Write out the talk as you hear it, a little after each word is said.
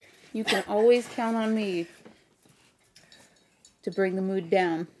You can always count on me to bring the mood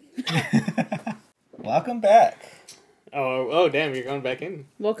down. Welcome back. Oh, damn, you're going back in.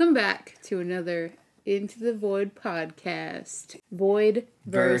 Welcome back to another Into the Void podcast. Void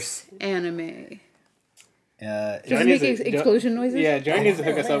verse anime. Johnny Does it needs make to- explosion noises? Yeah, Johnny needs to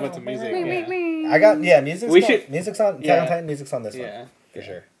hook us up with some music. Yeah. Music's on Yeah. Attack on Titan, music's on this Yeah. one. For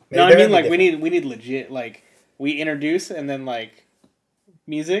sure. No, I They're mean, gonna like, be we need legit, like, we introduce and then, like,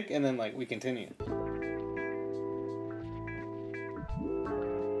 music and then, like, we continue.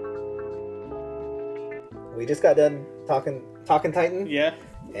 We just got done talking Titan. Yeah.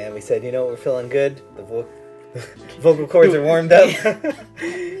 And we said, we're feeling good. The vocal cords are warmed up.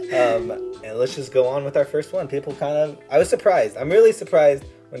 And let's just go on with our first one. I was surprised. I'm really surprised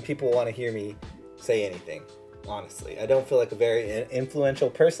when people want to hear me say anything. Honestly, I don't feel like a very influential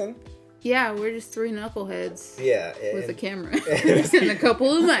person. Yeah, we're just three knuckleheads. Yeah. With a camera and a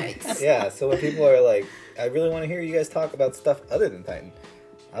couple of mics. Yeah, so when people are like, I really want to hear you guys talk about stuff other than Titan,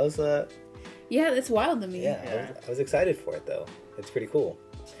 I was, yeah, that's wild to me. yeah. I was excited for it, though. It's pretty cool.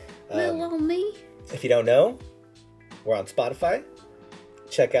 Little old me. If you don't know, we're on Spotify.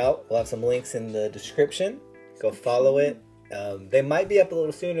 Check out. We'll have some links in the description. Go follow it. They might be up a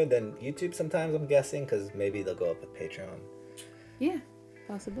little sooner than YouTube sometimes, I'm guessing, because maybe they'll go up with Patreon. Yeah,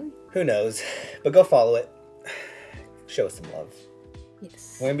 possibly. Who knows? But go follow it. Show us some love.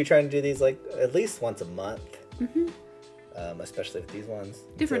 Yes. We're going to be trying to do these like at least once a month. Mm-hmm. Especially with these ones.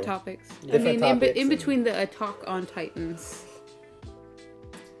 Different topics. Different I mean, topics in and- between the Attack on Titans.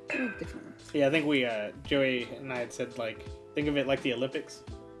 Different ones. Yeah, I think we, Joey and I had said, like, think of it like the Olympics.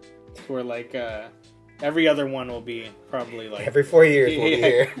 Where, like, every other one will be probably, like... Every 4 years we'll be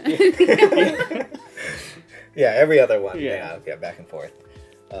here. Yeah, every other one. Yeah. Yeah, back and forth.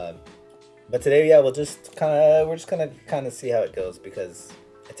 But today, yeah, we're just gonna kind of see how it goes because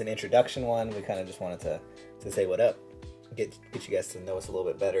it's an introduction one. We kind of just wanted to say what up, get you guys to know us a little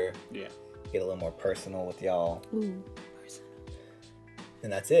bit better. Yeah. Get a little more personal with y'all. Ooh, personal.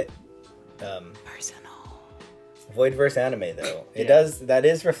 And that's it. Personal. Voidverse anime, though. Yeah. That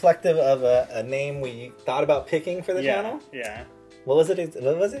is reflective of a name we thought about picking for the channel. Yeah. What was it?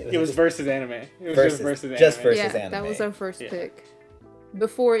 It was versus anime. It was Versus. Just anime. versus Yeah, anime. that was our first Yeah. pick.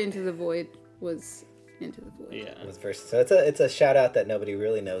 Before Into the Void was Into the Void. Yeah. It was versus. So it's a shout out that nobody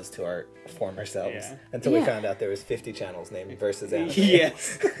really knows to our former selves Yeah. until we Yeah. found out there was 50 channels named versus anime.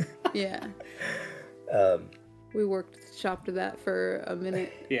 Yes. Yeah. Um, We worked shop to that for a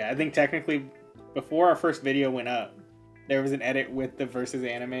minute. Yeah, I think technically before our first video went up, there was an edit with the versus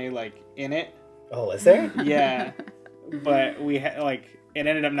anime, like, in it. oh, is there? Yeah. But we had, like, it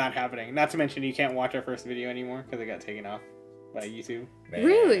ended up not happening. Not to mention you can't watch our first video anymore because it got taken off by YouTube. Man.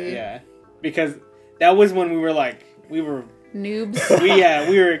 Really? Yeah. Because that was when we were Noobs.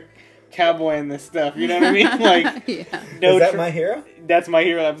 we were cowboying this stuff, you know what I mean? Like, Yeah. no Is that tr- My Hero? That's My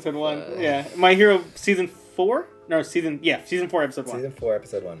Hero episode 1. Yeah. My Hero season 4? No, season 4 episode 1. Season 4,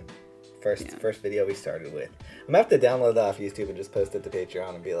 episode 1. Yeah. First video we started with. I'm gonna have to download that off YouTube and just post it to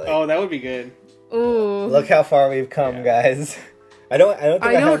Patreon and be like, Oh, that would be good. Ooh. look how far we've come, guys. I don't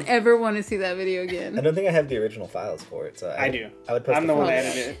ever want to see that video again. I don't think I have the original files for it, so I do. I would post I'm the one that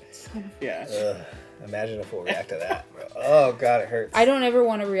photos. edited it. Yeah. Ugh, imagine if we'll react to that, bro. Oh god, it hurts. I don't ever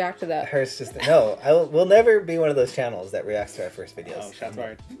want to react to It that. hurts just we'll never be one of those channels that reacts to our first videos. Oh, shots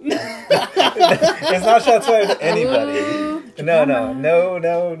fired. It's not shots fired to anybody. Ooh, No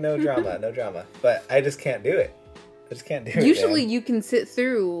drama. But I just can't do it. Usually man. you can sit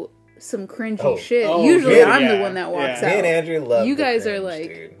through some cringy Oh. shit. Oh, Usually yeah, I'm the yeah, one that walks yeah. Me and out. Andrew love. You the guys are cringe, like-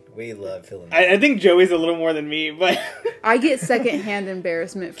 dude. We love feeling. I think Joey's a little more than me, but I get secondhand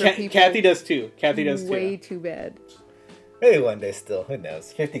embarrassment for people. Kathy does too. Kathy does Way too. too bad. Maybe one day still. Who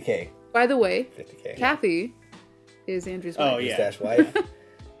knows? 50K. By the way, 50K. Kathy is Andrew's wife. Oh, yeah. Mustache wife.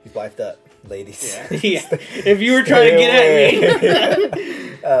 He's wifed up, ladies. Yeah. Yeah. If you were trying to get at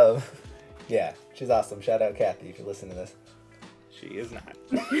me. Yeah, she's awesome. Shout out Kathy if you listen to this. She is not.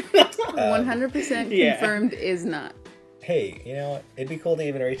 100% Yeah. confirmed is not. Hey, you know what? It'd be cool to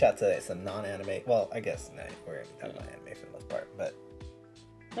even reach out to some non-anime. Well, I guess we're going to talk about anime for the most part, but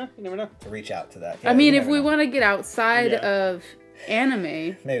Huh, you never know. to reach out to that. I mean, if we want to get outside Yeah. of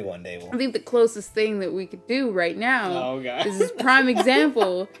anime, maybe one day I we'll. think the closest thing that we could do right now, Oh, God. this is prime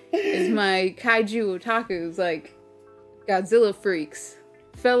example, is my kaiju otakus, like Godzilla freaks,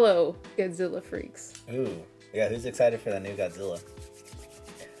 fellow Godzilla freaks. Ooh, yeah. Who's excited for that new Godzilla?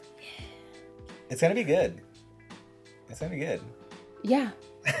 It's gonna be good. It's gonna be good. Yeah.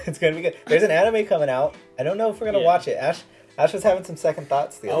 It's gonna be good. There's an anime coming out. I don't know if we're gonna Yeah. watch it. Ash was having some second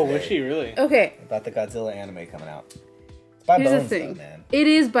thoughts the Oh, other was day she really? Okay. about the Godzilla anime coming out. It's by Here's the Bones, thing. though, man. It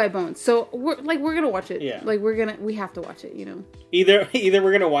is by Bones, so we're gonna watch it. Yeah. Like we have to watch it. You know. Either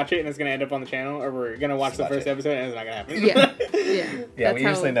we're gonna watch it and it's gonna end up on the channel, or we're gonna watch Just the watch first it. episode and it's not gonna happen. Yeah. Yeah, we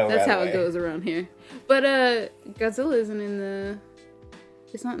usually know That's right how away. it goes around here. But Godzilla isn't in the.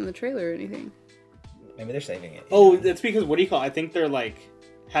 It's not in the trailer or anything. Maybe they're saving it. Oh, that's because what do you call it? I think they're like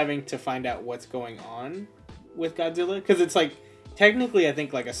having to find out what's going on with Godzilla because it's like technically I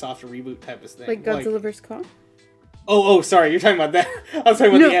think like a soft reboot type of thing. Like Godzilla vs Kong. Oh, sorry, you're talking about that. I was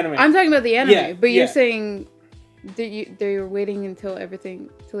talking about the anime. I'm talking about the anime. Yeah, but you're yeah. saying they're waiting until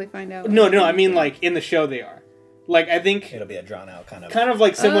they find out. No, I mean like in the show they are. Like I think It'll be a drawn out kind of. kind of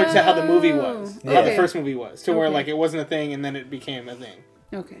like similar to how the movie was, Oh, how the okay. first movie was, to where Okay. like it wasn't a thing and then it became a thing.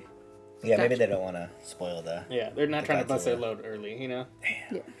 Okay. Yeah, maybe Gotcha. they don't want to spoil the. Yeah, they're not trying to bust their Godzilla. load early, you know.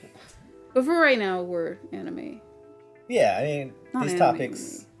 But for right now, we're anime. Yeah, I mean Not these anime,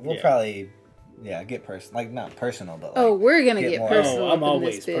 topics we'll Yeah. probably get like not personal but like Oh, we're gonna get get more- personal. Oh, I'm up in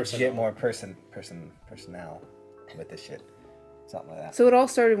always this bitch. personal. get more personnel with this shit, something like that. So it all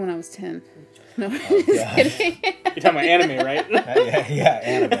started when I was 10. No, God. just kidding. You're talking about anime, right? yeah,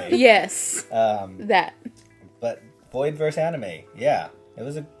 anime. Yes, that. But Void versus Anime, yeah, that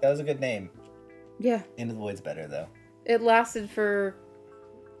was a good name. Yeah, Into the Void's better though. it lasted for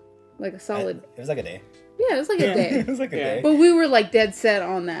like a solid. It was like a day. Yeah, it was like a day. It was like a Yeah. day. But we were like dead set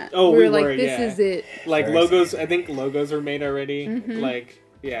on that. Oh, we we were like, were, this yeah. is it. Like First logos, anime. I think logos are made already. Mhm. Like,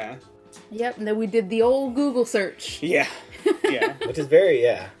 yeah, Yep. And then we did the old Google search. yeah, yeah. Which is very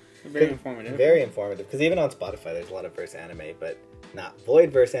Very informative. very informative because even on Spotify there's a lot of verse anime, but not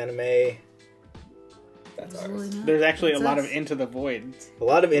Void verse anime. That's ours. There's actually That's a lot us. of Into the Void. A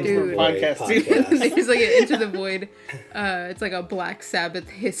lot of Into Dude. the Void Podcasts, too. podcasts. There's like an Into the Void. It's like a Black Sabbath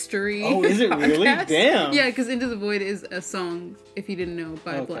history. Oh, is it really? podcast. Damn. Yeah, because Into the Void is a song, if you didn't know,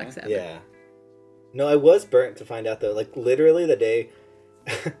 by Okay. Black Sabbath. Yeah. No, I was burnt to find out though. Like literally the day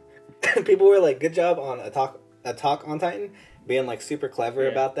people were like, "Good job on a talk on Titan," being like super clever Yeah.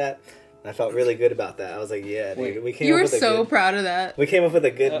 about that. And I felt really good about that. I was like, "Yeah, dude, Wait. we came You up were with a so good, proud of that. we came up with a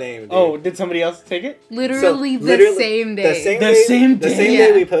good name." Dude. Oh, did somebody else take it? Literally So, the same day. The same The day, same the day? same Yeah.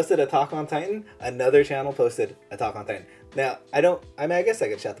 day we posted Attack on Titan, another channel posted Attack on Titan. Now I guess I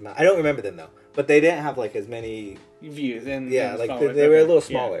could shout them out. I don't remember them though, but they didn't have like as many. Views and Yeah, and like followers. they were a Okay. little Yeah.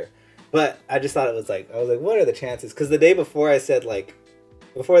 smaller. But I just thought it was like, I was like, what are the chances? Because the day before I said like,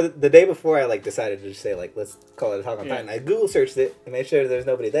 the day before I like decided to just say like, let's call it Attack on Yeah. Titan. I Google searched it and made sure there's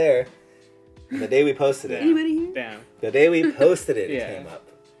nobody there. And the day we posted it, Anybody here? Damn. the day we posted it, Yeah. it came up.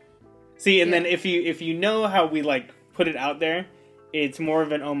 See, and then Yeah. if you know how we like put it out there, it's more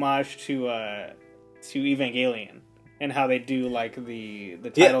of an homage to Evangelion and how they do like the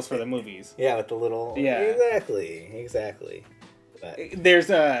Yeah. titles for the movies. Yeah, with the little. Yeah. Exactly. But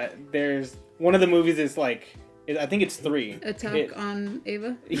There's one of the movies is like I think it's 3. Attack on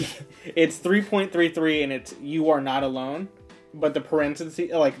Ava. It's 3.33 and it's you are not alone, but the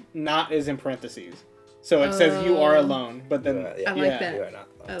parentheses like not is in parentheses. So it says you are Oh. alone, but then Yeah. I like that. You are not.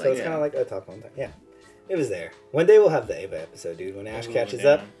 I So like it's that. kind of like Attack on Titan. Yeah. It was there. One day we'll have the Ava episode, dude. When Ash Ooh, catches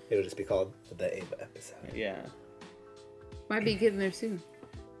damn. up, it'll just be called the Ava episode. yeah. Might be getting there soon.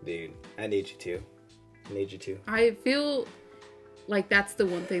 Dude, I need you to. I need you to. I feel like that's the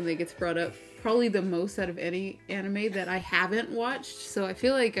one thing that gets brought up probably the most out of any anime that I haven't watched. So I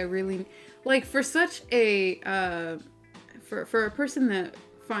feel like I really like for such a for a person that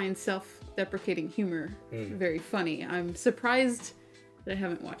finds self-deprecating humor very funny. I'm surprised that I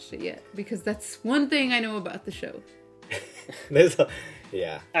haven't watched it yet because that's one thing I know about the show. There's a,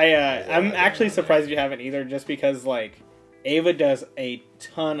 yeah. I'm actually surprised you haven't either, just because like Ava does a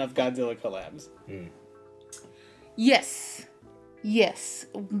ton of Godzilla collabs. Yes. Yes.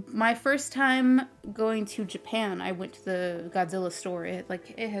 My first time going to Japan, I went to the Godzilla store. It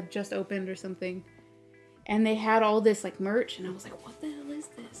had just opened or something. And they had all this like merch and I was like, what the hell is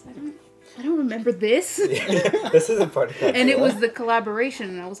this? I don't remember this. This isn't part of Godzilla. And it was the collaboration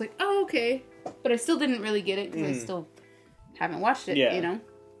and I was like, oh, okay. But I still didn't really get it because I still haven't watched it, Yeah. you know?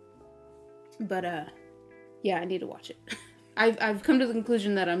 But yeah, I need to watch it. I've come to the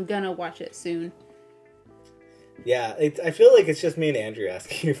conclusion that I'm gonna watch it soon. Yeah, I feel like it's just me and Andrew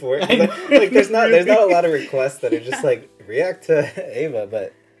asking you for it. Like, there's not a lot of requests that are just like react to Ava,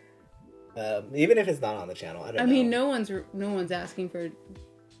 but even if it's not on the channel, I don't know. I mean, no one's asking for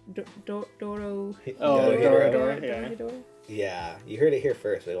Doro. Oh, Doro, yeah. Yeah, you heard it here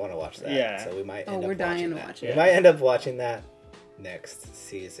first. We want to watch that. Yeah. So we might. Oh, End we're up dying to that. watch We it. might end up watching that next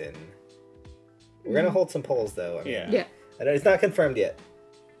season. We're gonna hold some polls though. I mean, Yeah. Yeah, I know it's not confirmed yet,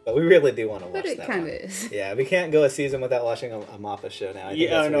 but we really do want to watch but it that. kind of one. is. Yeah, we can't go a season without watching a Mappa show now. I think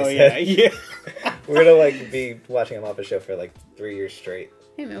Yeah, that's no, what we yeah, said. yeah. We're gonna like be watching a Mappa show for like 3 years straight.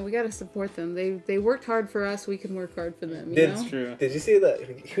 Hey man, we gotta support them. They worked hard for us. We can work hard for them. You Did- know? True. Did you see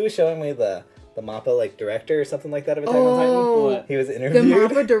who was showing me the Mappa like director or something like that of Attack on Oh, What? Titan? He was the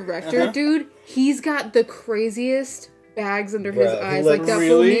interviewed. Mappa director, dude. He's got the craziest bags under his Bro, he eyes. looks- Like that Really?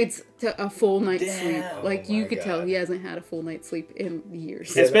 fool needs a full night's Damn. sleep. Like Oh you my could tell God. he hasn't had a full night's sleep in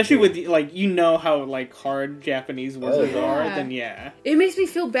years. Yeah. Especially dude. with like how like hard Japanese wizards yeah. are. Then yeah. It makes me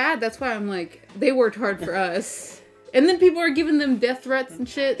feel bad. That's why I'm like, they worked hard for us. And then people are giving them death threats and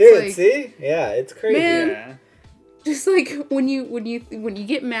shit. Dude, It's like, see? Yeah, it's crazy. Man. Yeah. just like when you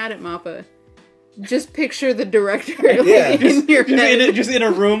get mad at Mappa, just picture the director like, Yeah. in your head. Just in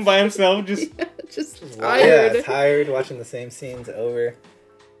a room by himself. Just Just Yeah, tired. tired, watching the same scenes over.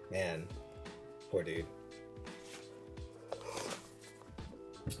 Man, poor dude.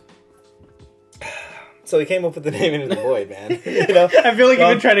 So we came up with the name Into the Void, man. You know, I feel like you've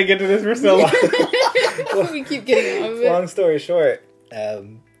Long- been trying to get to this for so long. We keep getting off of it. long story short,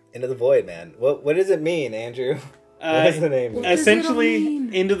 Into the Void, man. What does it mean, Andrew? What is the name? What does it Essentially, all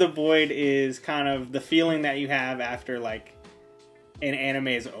mean? Into the Void is kind of the feeling that you have after like an anime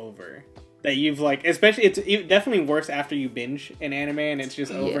is over. That you've like, especially it's definitely worse after you binge an anime and it's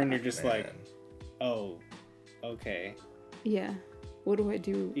just over Yeah. and you're just like, Man. oh, okay. Yeah. What do I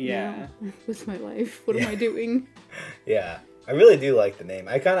do Yeah. now with my life? What am Yeah. I doing? Yeah, I really do like the name.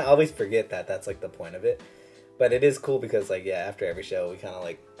 I kind of always forget that that's like the point of it. But it is cool because like, yeah, after every show, we kind of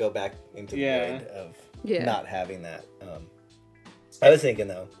like go back into the Yeah. void of Yeah. not having that. I was thinking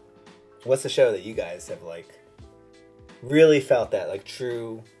though, what's the show that you guys have like really felt that like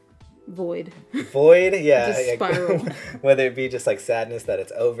true Void. void? Yeah, Just like, spiral. whether it be just like sadness that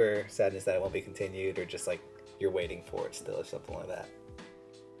it's over, sadness that it won't be continued, or just like you're waiting for it still, or something like that.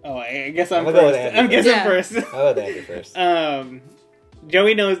 Oh, I guess I'm I'm gonna go with first. Andy I'm guessing Yeah. first. How about Andrew first?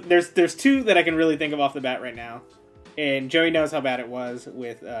 Joey knows there's two that I can really think of off the bat right now, and Joey knows how bad it was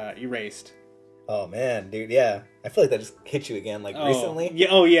with Erased. Oh man, dude, yeah, I feel like that just hit you again like recently. Yeah.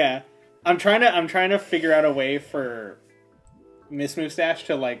 Oh yeah. I'm trying to figure out a way for Miss Moustache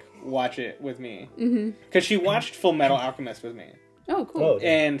to like watch it with me Mm-hmm. because she watched Full Metal Alchemist with me, Oh, cool. Oh, damn.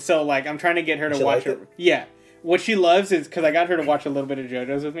 and so like I'm trying to get her to She watch liked it. it? Yeah. What she loves is because I got her to watch a little bit of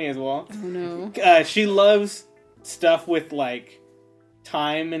JoJo's with me as well. Oh no. She loves stuff with like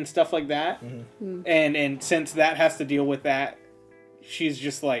time and stuff like that, Mm-hmm. and since that has to deal with that, she's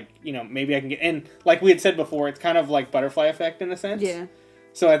just like, maybe I can get, and like we had said before, it's kind of like Butterfly Effect in a sense. Yeah.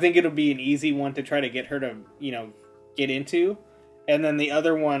 So I think it'll be an easy one to try to get her to get into, and then the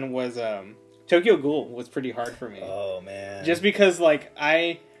other one was Tokyo Ghoul was pretty hard for me, Oh man, just because like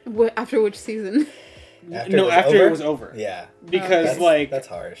After which season? after it was over. Yeah, Because that's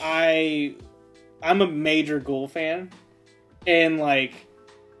harsh. I'm a major Ghoul fan, and like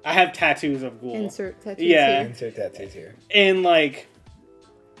I have tattoos of Ghoul. Insert tattoos Yeah. here. Insert tattoos here. And like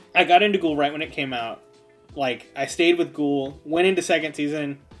I got into Ghoul right when it came out. Like I stayed with Ghoul, went into second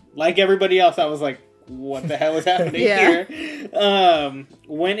season. Like everybody else, I was like, what the hell is happening Yeah. here?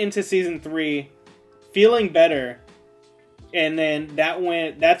 Went into season 3 feeling better. And then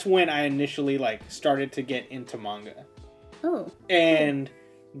that's when I initially like started to get into manga. Oh. And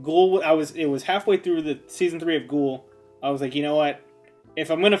Ghoul, it was halfway through the season 3 of Ghoul. I was like, you know what? If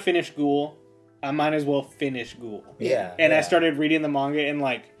I'm gonna finish Ghoul, I might as well finish Ghoul. Yeah, And yeah. I started reading the manga and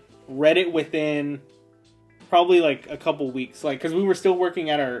like read it within probably like a couple weeks, like because we were still working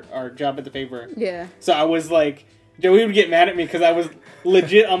at our job at the paper. Yeah. So I was like, Joey would get mad at me because I was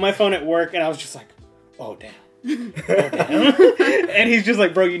legit on my phone at work, and I was just like, oh damn. Oh, damn. And he's just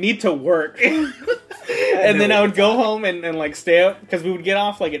like, bro, you need to work. And then I would go home and like stay up because we would get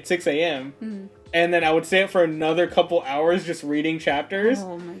off like at 6 a.m. Mhm. And then I would stay up for another couple hours just reading chapters.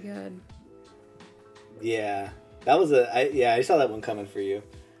 Oh my god. Yeah, that was I saw that one coming for you.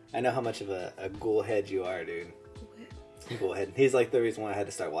 I know how much of a ghoul head you are, dude. Ghoul head. He's like the reason why I had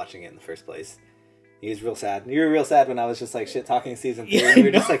to start watching it in the first place. He was real sad. You were real sad when I was just like shit talking season 3. Yeah, You were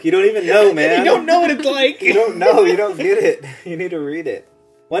I just know. like, you don't even know, man. You don't know what it's like. You don't know. You don't get it. You need to read it.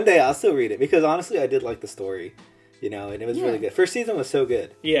 One day I'll still read it because honestly, I did like the story, and it was really Yeah. good. First season was so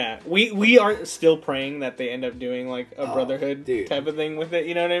good. Yeah, we are still praying that they end up doing like a Oh, brotherhood dude. type of thing with it.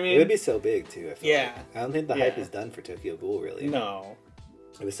 You know what I mean? It would be so big too. I feel Yeah. like. I don't think the hype Yeah. is done for Tokyo Ghoul really. No.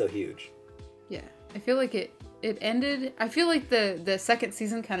 It was so huge. Yeah. I feel like it ended. I feel like the second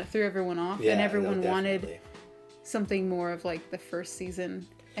season kind of threw everyone off, Yeah, and everyone no, wanted definitely. something more of like the first season,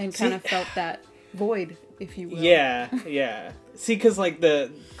 and See- kind of felt that void, if you will. Yeah, yeah. See, because like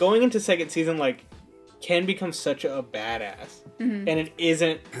the going into second season like can become such a badass, Mhm. and it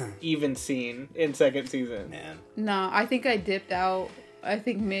isn't even seen in second season. Man. Nah, I think I dipped out I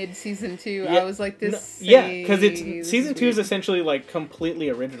think mid season 2. Yeah. I was like, this. Yeah, because it's this season 2 is weird. essentially like completely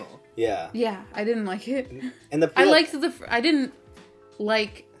original. Yeah. Yeah, I didn't like it. And the I liked the. I didn't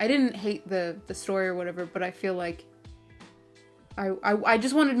hate the story or whatever, but I feel like I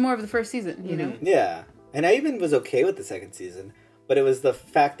just wanted more of the first season. You know. Yeah. And I even was okay with the second season, but it was the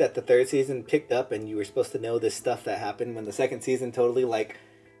fact that the third season picked up and you were supposed to know this stuff that happened when the second season totally like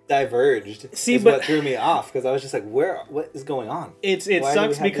diverged. See, is but what threw me off because I was just like, what is going on? It Why do we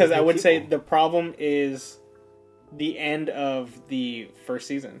sucks have because these I new would say people? the problem is the end of the first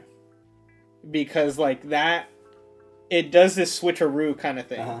season. Because like that, it does this switcheroo kind of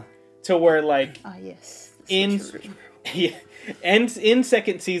thing to where like Ah yes. in yeah, and in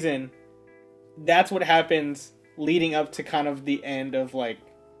second season, that's what happens leading up to kind of the end of like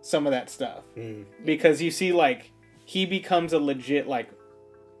some of that stuff. Because you see like he becomes a legit like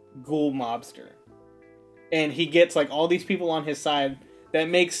ghoul mobster, and he gets like all these people on his side that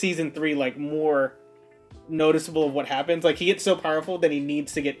makes season 3 like more noticeable of what happens. Like he gets so powerful that he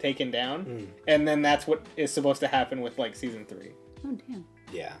needs to get taken down, and then that's what is supposed to happen with like season 3. Oh damn.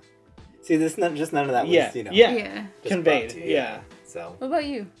 Yeah. See, this none of that was, Yeah, you know, yeah, Yeah. just conveyed. brought to you. Yeah. So, What about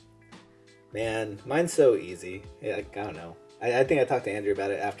you? man, mine's so easy. Yeah, I don't know. I think I talked to Andrew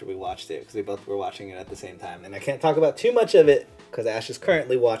about it after we watched it because we both were watching it at the same time, and I can't talk about too much of it because Ash is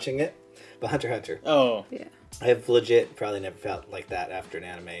currently watching it. But Hunter x Hunter, Oh, Yeah. I have legit probably never felt like that after an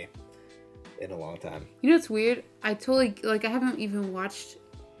anime in a long time. You know what's weird? I totally like. I haven't even watched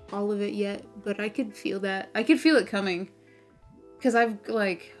all of it yet, but I could feel that. I could feel it coming, because I've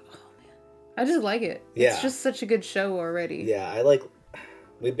like, oh man, I just like it. Yeah. It's just such a good show already. Yeah,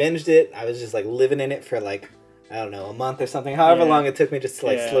 we binged it. I was just like living in it for like, I don't know, a month or something. However Yeah. long it took me just to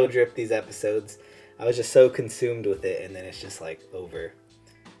like Yeah. slow drip these episodes. I was just so consumed with it, and then it's just like over.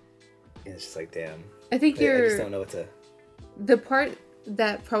 And it's just like, damn. I think I you're just don't know what to. the part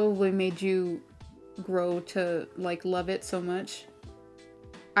that probably made you grow to like love it so much.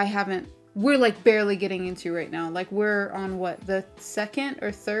 I haven't. We're like barely getting into right now. Like we're on what, the second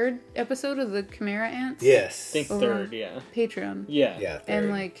or third episode of the Chimera Ants? Yes. I think Over- third, yeah. Patreon. Yeah. Yeah. Third. And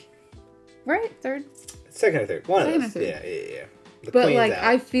like, right, third. Second or third. One Second or of third. those. Yeah. The But queen's like, out.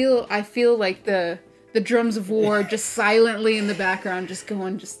 I feel like the drums of war just silently in the background, just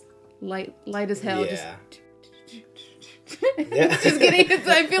going, just light as hell. Yeah. It's just getting.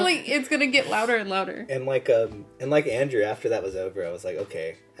 I feel like it's gonna get louder and louder. And like Andrew, after that was over, I was like,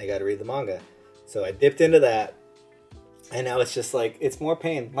 okay, I got to read the manga. So I dipped into that, and now it's just like it's more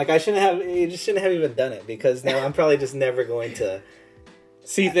pain. Like you just shouldn't have even done it because now I'm probably just never going to.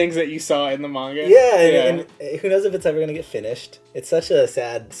 See things that you saw in the manga. Yeah, and who knows if it's ever gonna get finished. It's such a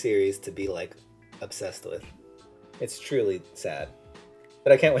sad series to be like obsessed with. It's truly sad,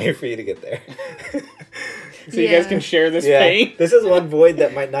 but I can't wait for you to get there. So you guys Yeah. can share this Yeah, pain. this is one void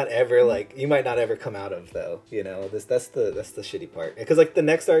that might not ever you might not ever come out of though. You know, that's the shitty part. Because like the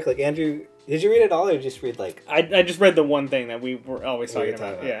next arc, like Andrew, did you read it all or just read like I just read the one thing that we were always what talking you're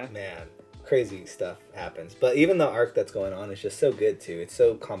talking about. Yeah. Man, crazy stuff happens. But even the arc that's going on is just so good too. It's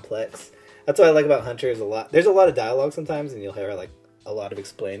so complex. That's what I like about Hunter is a lot. There's a lot of dialogue sometimes, and you'll hear like a lot of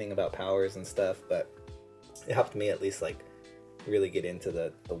explaining about powers and stuff. But it helped me at least like really get into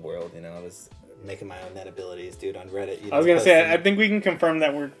the world. You know, I was making my own net abilities, dude, on Reddit. I was gonna say, I think we can confirm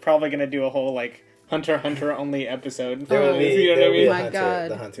that we're probably gonna do a whole like Hunter x Hunter only episode. There will be- You know there what I will be mean? a My Hunter-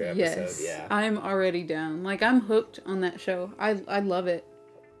 God, the Hunter episode, yes, yeah. I'm already down. Like I'm hooked on that show. I love it.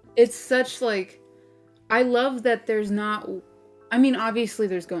 It's such like, I love that there's not. I mean, obviously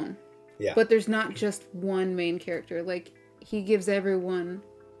there's Gon, Yeah. but there's not just one main character. Like he gives everyone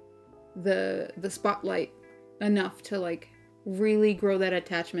the spotlight enough to like really grow that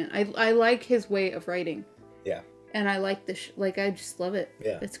attachment. I like his way of writing. Yeah. And I like like I just love it.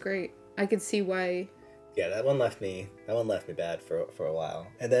 Yeah. It's great. I could see why. Yeah, that one left me bad for a while.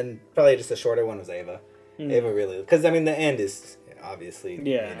 And then probably just a shorter one was Ava. Ava really, because I mean the end is obviously you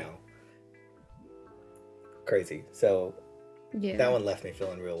know crazy. So Yeah. that one left me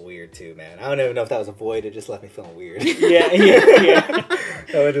feeling real weird too, man. I don't even know if that was a void. It just left me feeling weird. Yeah.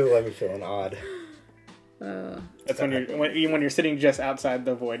 That one just left me feeling odd. That's when you're sitting just outside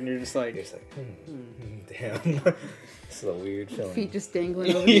the void and you're just like, You're just like, damn. This is a weird feeling. Feet just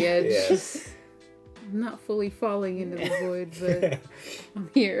dangling over the edge. Yeah. Just, I'm not fully falling into the void, but I'm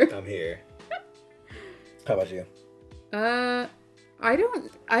here. I'm here. How about you? I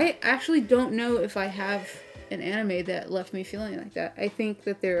actually don't know if I have an anime that left me feeling like that. I think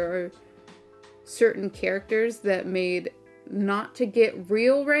that there are certain characters that made not to get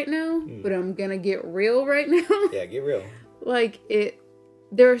real right now, but I'm gonna get real right now. Yeah, get real. Like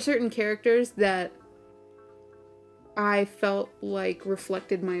there are certain characters that I felt like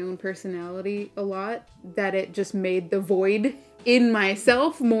reflected my own personality a lot, that it just made the void in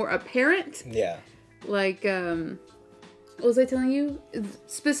myself more apparent. Yeah. Like, what was I telling you?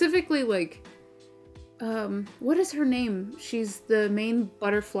 Specifically, like, what is her name? She's the main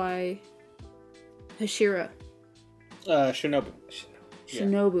butterfly, Hashira. Shinobu. Yeah.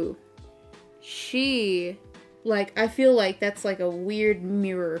 Shinobu. She, like, I feel like that's like a weird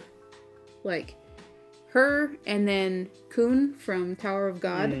mirror. Like, her and then Kun from Tower of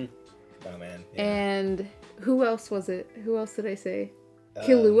God. Mm-hmm. Oh man. Yeah. And who else was it? Who else did I say?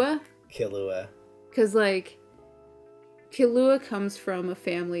 Killua? Killua. Because, like, Killua comes from a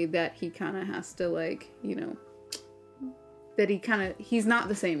family that he kind of has to, like, you know, that he's not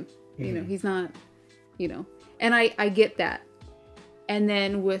the same. You know, he's not, you know. And I get that. And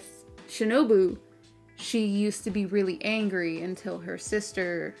then with Shinobu, she used to be really angry until her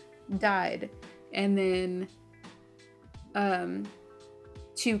sister died. And then,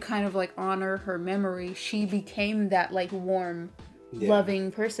 to kind of, like, honor her memory, she became that, like, warm,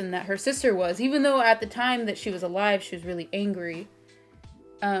 loving person that her sister was. Even though at the time that she was alive, she was really angry.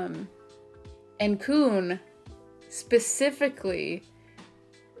 And Kun, specifically,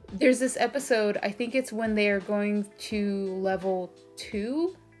 there's this episode, I think it's when they are going to level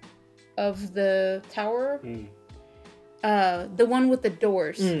 2 of the tower. The one with the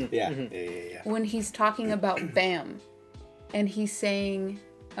doors. Yeah. Mm-hmm. Yeah. When he's talking about Bam. And he's saying,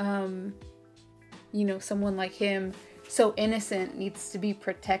 you know, someone like him, so innocent, needs to be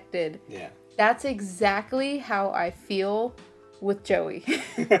protected. Yeah. That's exactly how I feel with Joey.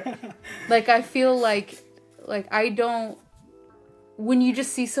 Like, I feel like I don't... When you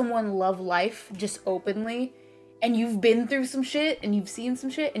just see someone love life just openly, and you've been through some shit, and you've seen some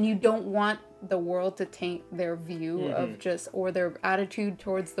shit, and you don't want the world to taint their view of just... Or their attitude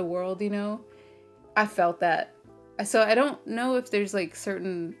towards the world, you know? I felt that. So I don't know if there's, like,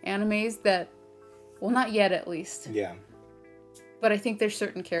 certain animes that... Well, not yet, at least. Yeah. But I think there's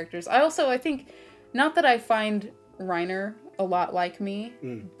certain characters. I think, not that I find Reiner a lot like me,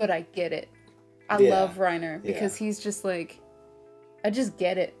 but I get it. I love Reiner because he's just like, I just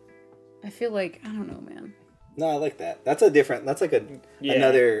get it. I feel like, I don't know, man. No, I like that. That's like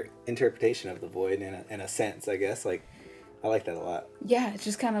another interpretation of the void in a sense, I guess. Like, I like that a lot. Yeah, it's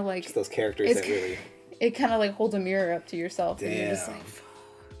just kind of like... Just those characters that really... It kind of like holds a mirror up to yourself. Damn. And you're just like, fuck.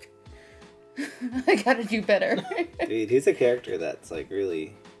 I gotta do better. Dude, he's a character that's like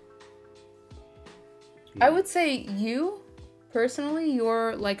really... I would say you, personally,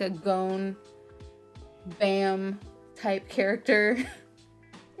 you're like a Gon, Bam type character.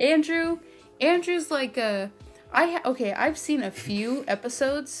 Andrew's like a... I've seen a few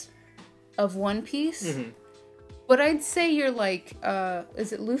episodes of One Piece. But I'd say you're like,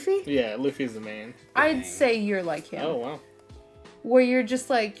 is it Luffy? Yeah, Luffy's the main. I'd say you're like him. Oh, wow. Where you're just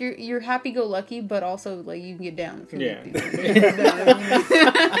like, you're happy-go-lucky, but also, like, you can get down. If you Yeah. need to.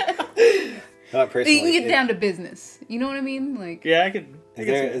 Not personally. You can get down to business. You know what I mean? Like, Yeah, I could...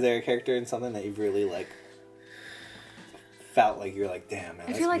 Is there a character in something that you've really, like, felt like you're like, damn, man,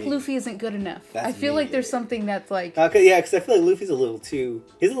 I feel like Luffy isn't good enough. That's I feel me. like there's something that's like... Okay, yeah, because I feel like Luffy's a little too...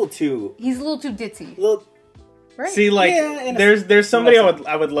 He's a little too... He's a little too ditzy. Little... Right? See, like, Yeah, there's somebody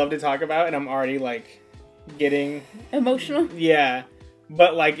I would love to talk about, and I'm already, like, getting... Emotional? Yeah.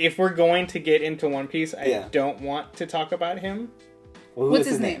 But, like, if we're going to get into One Piece, I don't want to talk about him. Well, What's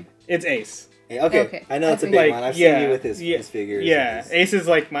his name? It's Ace. Okay. I know it's a big Like, one. I've seen you with his figures. Yeah, and his... Ace is,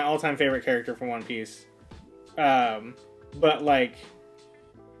 like, my all-time favorite character from One Piece. But, like,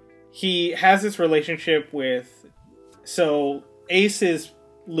 he has this relationship with... So, Ace is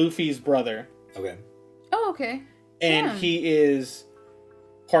Luffy's brother. Okay. Oh, okay. And Yeah. he is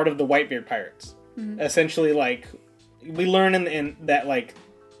part of the Whitebeard Pirates. Essentially, like, we learn in that, like,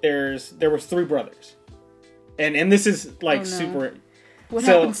 there was 3 brothers. And this is, like, super... What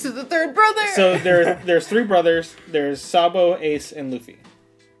happens to the third brother? So there's 3 brothers. There's Sabo, Ace, and Luffy.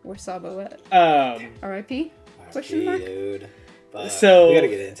 Where's Sabo at? R.I.P.? Question mark? Dude. But So- we gotta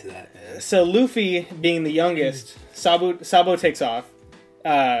get into that, man. So Luffy, being the youngest, Sabo takes off.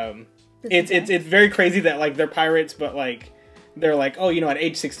 It's very crazy that, like, they're pirates, but, like, they're like, oh, you know, at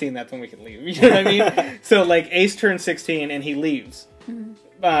age 16, that's when we can leave. You know what I mean? So, like, Ace turns 16 and he leaves.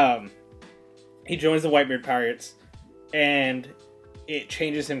 He joins the Whitebeard Pirates, and it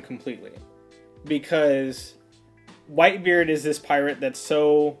changes him completely. Because Whitebeard is this pirate that's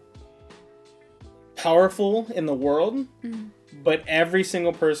so powerful in the world, but every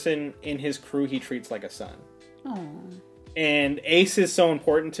single person in his crew he treats like a son. Oh. And Ace is so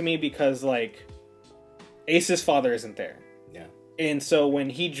important to me because, like, Ace's father isn't there. Yeah. And so when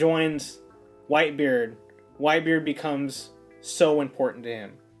he joins Whitebeard, Whitebeard becomes so important to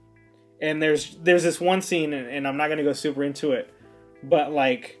him. And there's this one scene, and I'm not going to go super into it, but,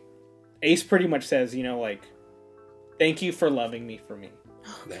 like, Ace pretty much says, you know, like, thank you for loving me for me.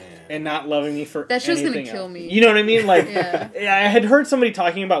 Damn. And not loving me for That's just anything gonna kill else. me. You know what I mean? Like, Yeah. I had heard somebody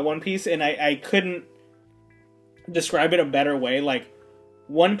talking about One Piece, and I couldn't describe it a better way. Like,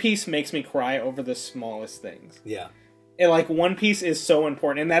 One Piece makes me cry over the smallest things. Yeah. And, like, One Piece is so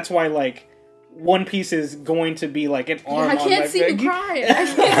important, and that's why, like, One Piece is going to be, like, an arm I on can't my see you back. cry. I can't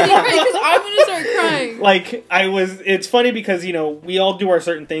see you cry because I'm gonna start crying. Like, it's funny because, you know, we all do our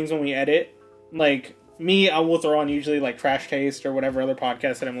certain things when we edit. Like, me, I will throw on usually, like, Trash Taste or whatever other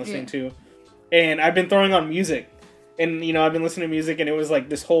podcast that I'm listening to. And I've been throwing on music. And, you know, I've been listening to music, and it was, like,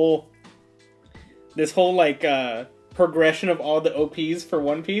 this whole, like, progression of all the OPs for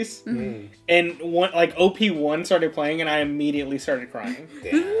One Piece. Mm. And, like, OP1 started playing, and I immediately started crying.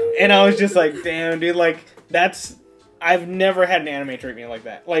 Damn. And I was just like, damn, dude, like, I've never had an anime treat me like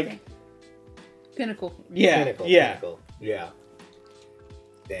that. Like, Pinnacle. yeah, Pinnacle, yeah. Pinnacle. Yeah.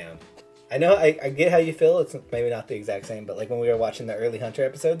 Damn. I know, I get how you feel. It's maybe not the exact same, but like when we were watching the early Hunter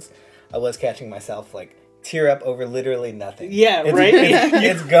episodes, I was catching myself like tear up over literally nothing. Yeah, It's, right?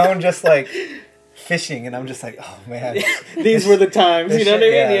 It's Gon just like fishing, and I'm just like, oh man. These were the times, This you know what I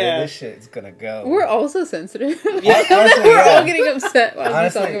mean? shit- Yeah. This shit's gonna go. We're all so sensitive. Yeah, honestly, We're yeah. all getting upset while we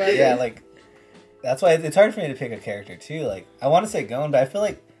Honestly, talk about yeah, this. like that's why it's hard for me to pick a character too. Like I want to say Gon, but I feel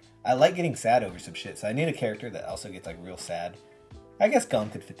like I like getting sad over some shit, so I need a character that also gets like real sad. I guess Gon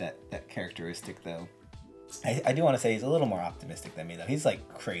could fit that characteristic though. I do want to say he's a little more optimistic than me though. He's like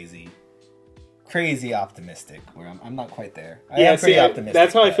crazy optimistic. Where I'm not quite there. I am pretty optimistic.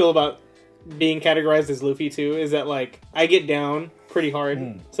 That's how I but- feel about being categorized as Luffy too, is that like I get down pretty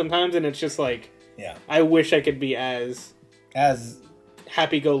hard sometimes, and it's just like Yeah, I wish I could be as as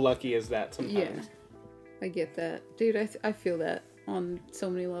happy-go-lucky as that sometimes. Yeah, I get that, dude. I feel that on so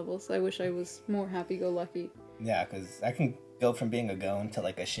many levels. I wish I was more happy-go-lucky. yeah, because I can go from being a Gon to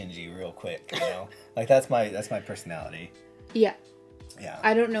like a Shinji real quick. You know, like that's my personality. Yeah, Yeah,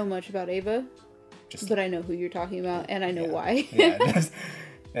 I don't know much about Ava, just but I know who you're talking about, and I know why. yeah,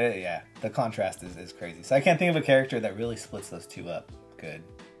 yeah. The contrast is crazy. So I can't think of a character that really splits those two up good.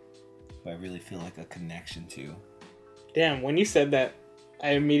 Who I really feel like a connection to. Damn, when you said that,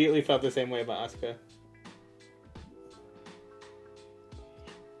 I immediately felt the same way about Asuka.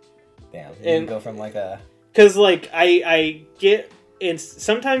 Damn, you And- can go from like a Because, like, I get...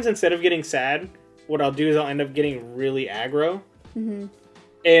 sometimes instead of getting sad, what I'll do is I'll end up getting really aggro. Mm-hmm.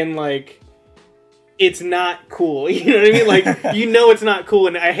 And, like, it's not cool. You know what I mean? Like, you know it's not cool.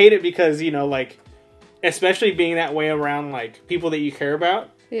 And I hate it because, you know, like, especially being that way around, like, people that you care about,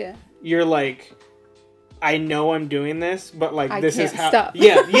 Yeah. you're like... I know I'm doing this, but like I this is can't how. stop.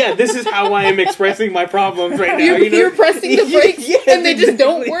 Yeah. This is how I am expressing my problems right now. You're, you know? you're pressing the brakes, Yeah, and they just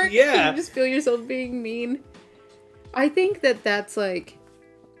don't exactly. work. Yeah. You just feel yourself being mean. I think that's like,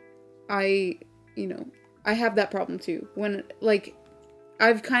 I have that problem too. When like,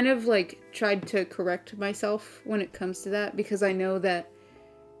 I've kind of like tried to correct myself when it comes to that, because I know that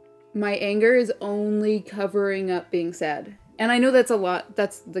my anger is only covering up being sad. And I know that's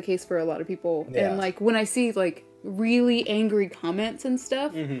the case for a lot of people. Yeah. And like when I see like really angry comments and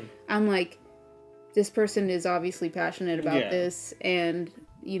stuff, I'm like, this person is obviously passionate about this, and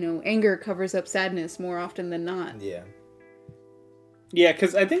anger covers up sadness more often than not. yeah. Yeah,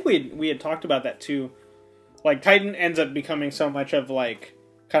 because I think we had talked about that too. Like, Titan ends up becoming so much of, like,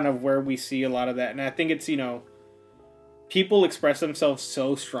 kind of where we see a lot of that. And I think it's, people express themselves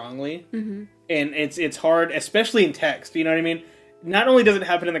so strongly. Mm-hmm. And it's hard, especially in text, you know what I mean? Not only does it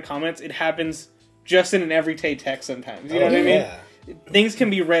happen in the comments, it happens just in an everyday text sometimes. You know what I mean? Yeah. Things can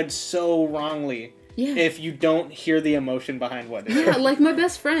be read so wrongly Yeah. if you don't hear the emotion behind what it is. Yeah, like my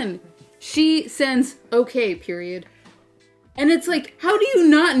best friend. She sends okay, period. And it's like, how do you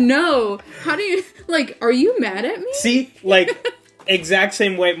not know? How do you, like, are you mad at me? See, like, exact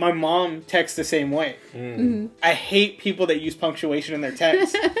same way. My mom texts the same way. Mm-hmm. I hate people that use punctuation in their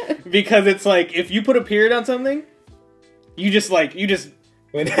text because it's like, if you put a period on something, you just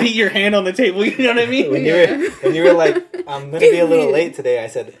beat your hand on the table. You know what I mean? When you were like, I'm gonna be a little late today, I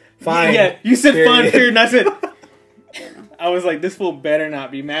said, fine. Yeah, you said fine period. period, and I said, I was like, this fool better not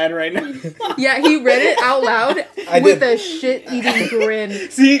be mad right now. Yeah, he read it out loud I with did. a shit-eating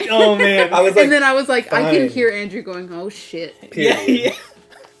grin. See, oh man, I was like, And then I was like, I can fine. hear Andrew going, oh shit. yeah, period. yeah.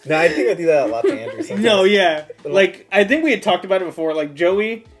 No, I think I do that a lot to Andrew sometimes. No, yeah. Like, I think we had talked about it before. Like,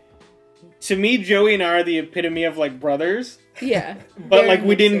 Joey, to me, Joey and I are the epitome of, like, brothers. Yeah. But, like,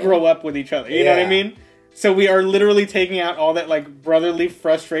 we didn't grow up with each other. You know what I Yeah. mean? So we are literally taking out all that, like, brotherly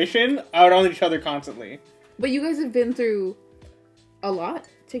frustration out on each other constantly. But you guys have been through a lot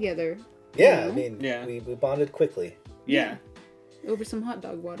together. Yeah, you I know? mean, Yeah. we bonded quickly. Yeah. Over some hot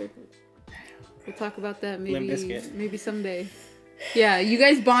dog water. We'll talk about that Limp maybe Bizkit. someday. Yeah, you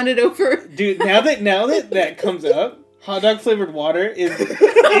guys bonded over. Dude, now that comes up, hot dog flavored water is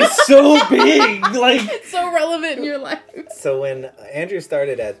so big. Like, It's so relevant in your life. So when Andrew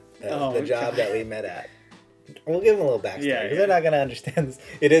started at Oh, the job God. that we met at, we'll give him a little backstory because Yeah, yeah. they're not gonna understand this.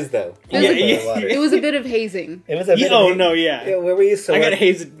 It is though. Yeah, Flavored yeah. water. It was a bit of hazing. It was a bit. oh of, no, yeah. Where we used to I work, got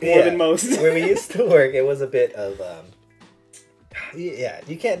hazed more than most. where we used to work, it was a bit of yeah.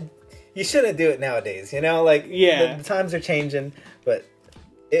 You shouldn't do it nowadays. You know, like Yeah. the times are changing, but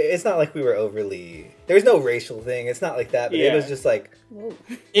it's not like we were overly. There was no racial thing. It's not like that, but it Yeah. was just like. Whoa.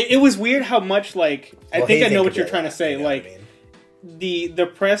 It was weird how much, like, I well, think I hazing know could what be you're a trying to lot, say. you know what I Like, mean? the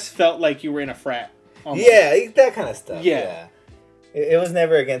press felt like you were in a frat. Almost. Yeah, that kind of stuff. Yeah. Yeah. It was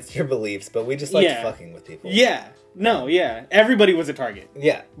never against your beliefs, but we just liked Yeah. fucking with people. Yeah. No, yeah. Everybody was a target.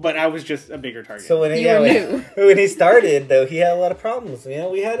 Yeah. But I was just a bigger target. So when You were new. when he started, though, he had a lot of problems. You know,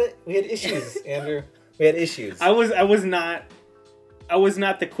 we had issues, Andrew. We had issues. I was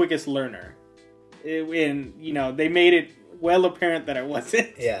not the quickest learner. And, you know, they made it well apparent that I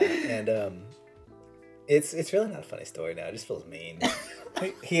wasn't. Yeah, and it's really not a funny story now. It just feels mean.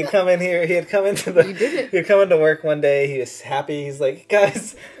 He had come in here. He had come into the. You did it. He had come into work one day. He was happy. He's like,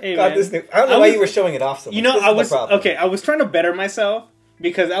 guys, Hey, got man. this new. I don't know I why was- you were showing it off so much. You know, This I is the was problem. okay. I was trying to better myself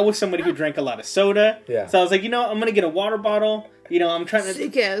because I was somebody who drank a lot of soda. Yeah. So I was like, you know, I'm gonna get a water bottle. You know, I'm trying to.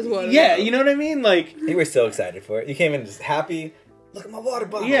 Sick ass water. Yeah, bottle. you know what I mean. Like, You were so excited for it. You came in just happy. Look at my water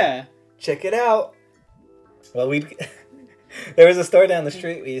bottle. yeah, Check it out. Well, there was a store down the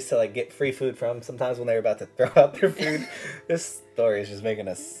street we used to like get free food from sometimes when they were about to throw out their food. This story is just making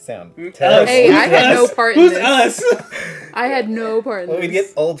us sound terrible. Hey, I had no part in Who's this. us? I had no part in Well, this. we'd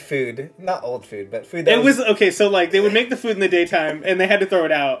get old food, not old food, but food that It was okay. So like, they would make the food in the daytime, and they had to throw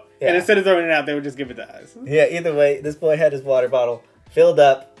it out. Yeah. And instead of throwing it out, they would just give it to us. Yeah, either way, this boy had his water bottle filled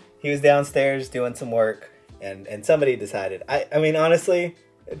up. He was downstairs doing some work, and somebody decided. I mean, honestly,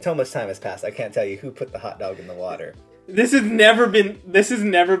 so much time has passed. I can't tell you who put the hot dog in the water. This has never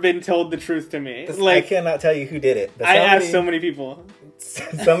been told the truth to me. I Like, cannot tell you who did it. But I asked so many people.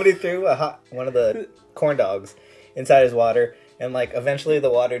 somebody threw one of the corn dogs inside his water, and like eventually the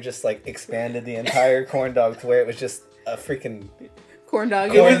water just like expanded the entire corn dog to where it was just a freaking corn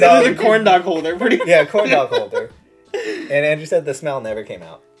dog. It was dog. a corn dog holder. Pretty corn dog holder. And Andrew said the smell never came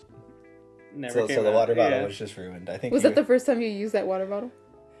out. Never came So the out. water bottle Yeah. was just ruined. I think Was you- that the first time you used that water bottle?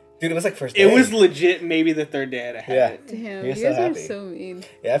 dude? It was like first day. It was legit. Maybe the third day I had Yeah. it. Damn, You're you so guys are happy. so mean.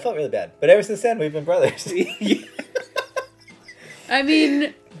 Yeah, I felt really bad. But ever since then, we've been brothers. I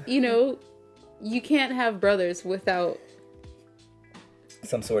mean, you know, you can't have brothers without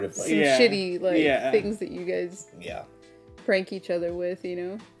Some sort of like, some Yeah. shitty like Yeah. things that you guys yeah. prank each other with. You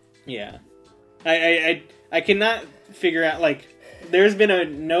know. Yeah, I cannot figure out, like, there's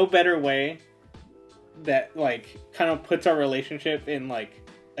been no better way that like kind of puts our relationship in like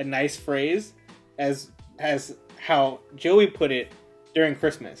a nice phrase as how Joey put it during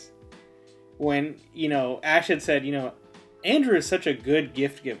Christmas when, you know, Ash had said, you know, Andrew is such a good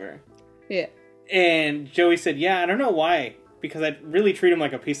gift giver, Yeah. and Joey said, yeah, I don't know why, because I really treat him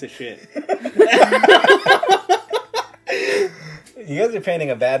like a piece of shit. You guys are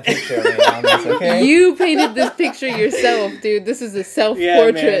painting a bad picture of me on this, okay? You painted this picture yourself, dude. This is a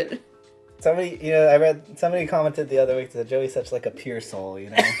self-portrait. man. Somebody, I read somebody commented the other week that Joey's such like a pure soul,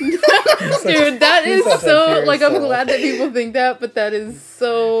 you know. Dude, that He's is such a so pure like I'm soul. glad that people think that, but that is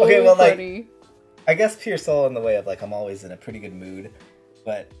so Okay, well, like, funny. I guess pure soul in the way of like I'm always in a pretty good mood,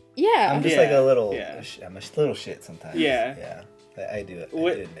 but Yeah. I'm just Yeah, like a little, yeah. I'm a little shit sometimes. Yeah. yeah. I do it. I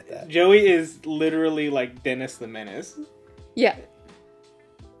What- do admit that. Joey is literally like Dennis the Menace. Yeah.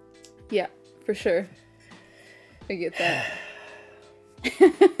 Yeah, for sure. I get that.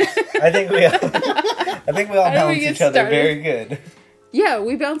 I think we all How do we balance get each other started? very good. Yeah,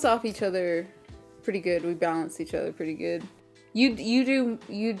 we bounce off each other pretty good. We balance each other pretty good. You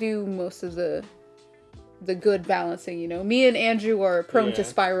do most of the good balancing, you know. Me and Andrew are prone to Yeah.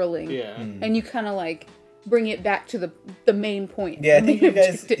 spiraling. Yeah. And you kind of like bring it back to the main point. Yeah, I the think main you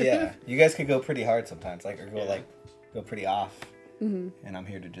guys. objective. Yeah, you guys could go pretty hard sometimes, like or go Yeah. go pretty off, Mm-hmm. and I'm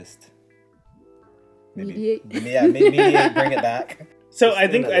here to just Mediate. mediate, bring it back. So Just I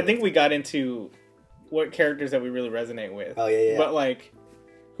think another- we got into what characters that we really resonate with. Oh yeah. But like,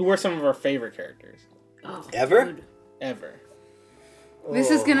 who are some of our favorite characters Oh, Ever? dude. ever?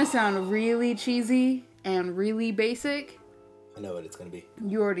 This is gonna sound really cheesy and really basic. I know what it's gonna be.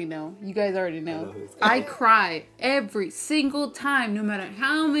 You already know. You guys already I know know. who it's gonna I be. cry every single time, no matter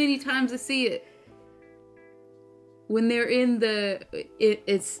how many times I see it. when they're in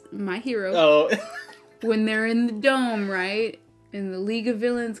it's My Hero. Oh. When they're in the dome, right? And the League of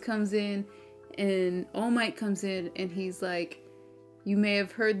Villains comes in, and All Might comes in, and he's like, you may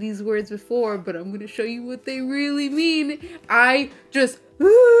have heard these words before, but I'm going to show you what they really mean. I just,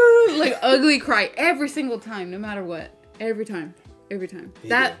 like, ugly cry every single time, no matter what. Every time. Every time.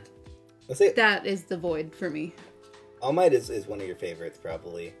 Yeah. That is the void for me. All Might is one of your favorites,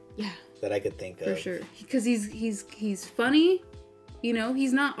 probably. Yeah. That I could think of. For sure. Because he's funny. You know,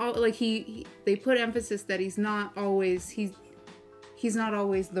 he's not all, like, they put emphasis that he's not always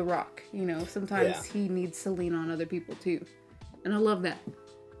the Rock, you know. Sometimes he needs to lean on other people too. And I love that.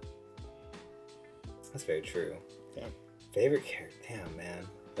 That's very true. Yeah. Favorite character? Damn, man.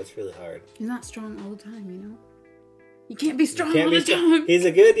 That's really hard. He's not strong all the time, you know? You can't be strong all the time. He's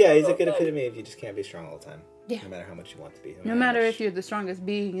a good epitome of you just can't be strong all the time. Yeah. No matter how much you want to be. No matter if you're the strongest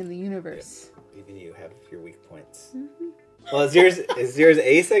being in the universe. Yeah. Even you have your weak points. Mm-hmm. Well, is yours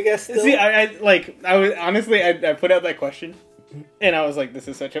Ace, I guess, still? See, I was honestly, I put out that question, and I was like, this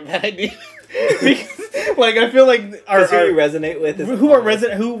is such a bad idea. Because, like, I feel like who we resonate with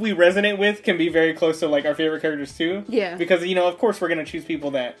who we resonate with can be very close to, like, our favorite characters too. Yeah. Because, you know, of course we're going to choose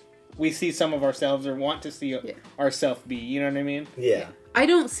people that we see some of ourselves or want to see ourselves be, you know what I mean? Yeah. I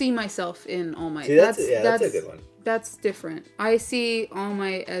don't see myself in All Might. See, that's a good one. That's different. I see All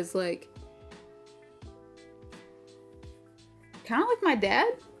Might as, like, kind of like my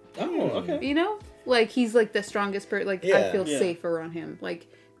dad. Oh, okay. You know? Like, he's, like, the strongest person. Like, Yeah. I feel safe around him. Like,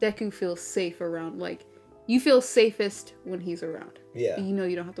 Deku feels safe around, like, you feel safest when he's around. Yeah. You know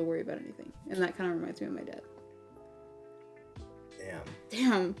you don't have to worry about anything. And that kind of reminds me of my dad.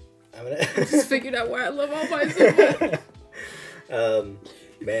 Damn. I just figured out why I love All Might so much.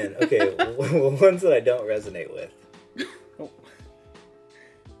 Man, okay. Ones that I don't resonate with.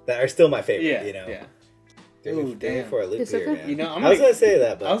 That are still my favorite, you know? Yeah. Ooh, damn. For a loop It's here, okay. man. You know, I was going to say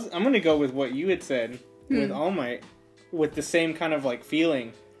that, but... I'm going to go with what you had said with All Might, with the same kind of, like,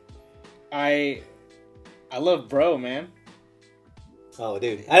 feeling. I love Bro, man. Oh,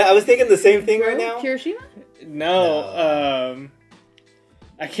 dude. I was thinking the same thing right now. Kirishima? No.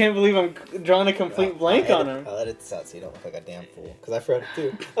 I can't believe I'm drawing a complete blank on him. I'll edit this out so you don't look like a damn fool. Because I forgot it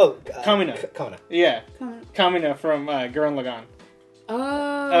too. Oh, Kamina. Kamina. Yeah. Kamina from Gurren Lagann.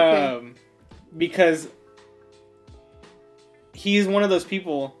 Oh, okay. Because he's one of those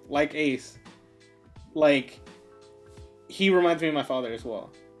people, like Ace, like, he reminds me of my father as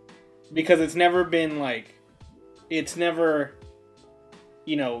well. Because it's never been, like, it's never,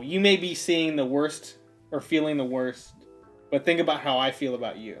 you know, you may be seeing the worst or feeling the worst, but think about how I feel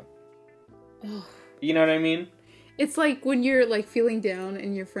about you. You know what I mean? It's like when you're, like, feeling down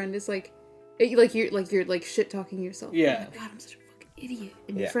and your friend is like you're shit talking yourself. Yeah. Oh my God, I'm such a fucking idiot.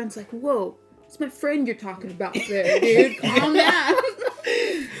 And your friend's like, whoa, it's my friend you're talking about there, dude. Calm down.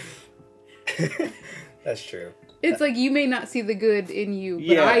 That's true. It's like you may not see the good in you,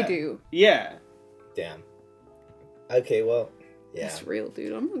 but I do. Yeah. Damn. Okay, well, yeah. That's real,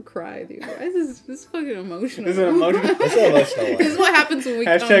 dude. I'm gonna cry, dude. This is fucking emotional. This is an emotional. It's an emotional one. This is what happens when we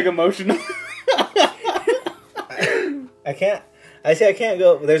Hashtag emotional. I can't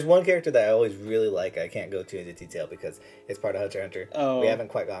go. There's one character that I always really like. I can't go too into detail because it's part of Hunter x Hunter. Oh. We haven't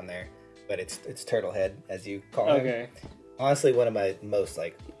quite gone there, but it's Turtlehead, as you call him. Okay. Honestly, one of my most,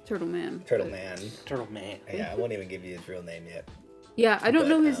 like... Turtle Man. Turtle Man. Yeah, I won't even give you his real name yet. Yeah, I don't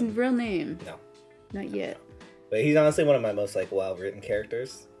know his real name. No. Not yet. But he's honestly one of my most, like, well-written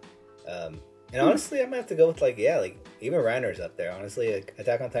characters. And honestly, I'm gonna have to go with, like, even Reiner's up there. Honestly, like,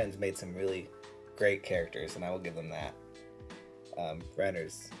 Attack on Titan's made some really great characters, and I will give them that.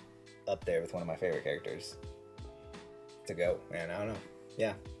 Reiner's up there with one of my favorite characters to go. Man, I don't know.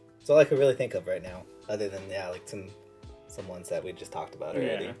 Yeah. That's all I could really think of right now. Other than, like, some ones that we just talked about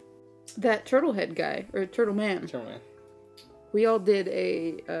already. Yeah. That Turtlehead guy, or Turtle Man. We all did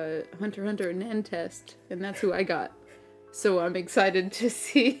a Hunter x Hunter Nen test, and that's who I got. So I'm excited to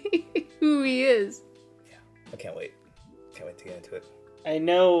see who he is. Yeah, I can't wait. Can't wait to get into it. I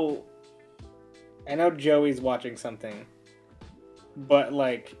know Joey's watching something, but,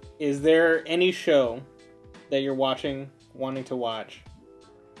 like, is there any show that you're wanting to watch,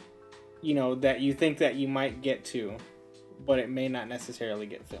 you know, that you think that you might get to, but it may not necessarily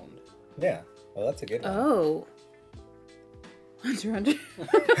get filmed? Yeah, well, that's a good one. Oh. Hunter x Hunter.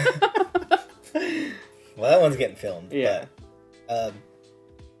 Well, that one's getting filmed. Yeah. But,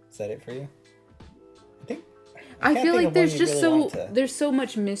 is that it for you? I feel like there's just there's so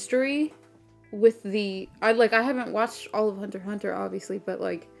much mystery with I haven't watched all of Hunter x Hunter, obviously, but,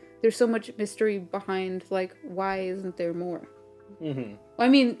 like, there's so much mystery behind, like, why isn't there more? Mm-hmm. I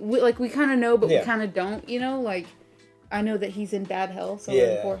mean, we kind of know, but we kind of don't, you know? Like, I know that he's in bad health, so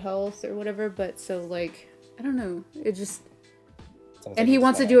Yeah. in poor health or whatever. But so like, I don't know. It just It's almost and like he you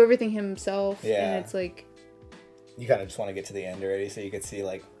wants to just do everything himself. Yeah. And it's like, You kind of just want to get to the end already, so you could see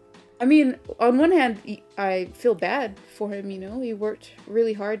like. I mean, on one hand, I feel bad for him. You know, he worked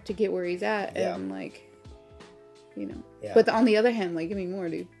really hard to get where he's at, Yeah. and like, you know. Yeah. But on the other hand, like, give me more,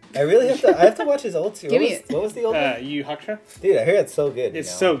 dude. I really have to. I have to watch his old series. Give me it. What was the old one? Yu Hakusho. Dude, I hear it's so good. It's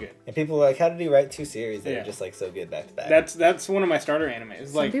you know? so good. And people are like, how did he write 2 series that Yeah. are just like so good back to back? That's one of my starter animes.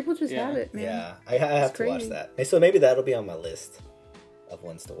 Some Like people just yeah. have it, man. Yeah, I have to watch crazy. that. And so maybe that'll be on my list of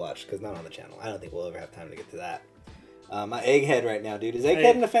ones to watch because not on the channel. I don't think we'll ever have time to get to that. My egghead right now, dude. Is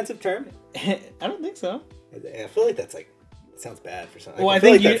egghead an offensive term? I don't think so. I feel like that's like it sounds bad for something. Well, I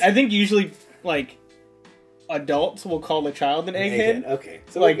feel think like that's I think usually like adults will call the child an egghead. Okay,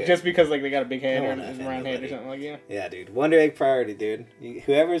 so Like we're good. just because like they got a big head I or don't a wanna offend round head or nobody. something like yeah. Yeah, dude. Wonder Egg priority, dude.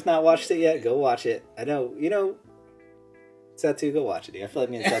 Whoever's not watched it yet, go watch it. I know, Satu, go watch it, dude. I feel like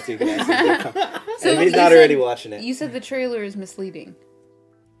me and Satu can ask him. So If he's you not said- already watching it. You said the trailer is misleading.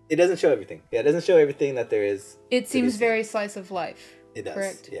 It doesn't show everything. Yeah, it doesn't show everything that there is. It seems seen. very slice of life. It does.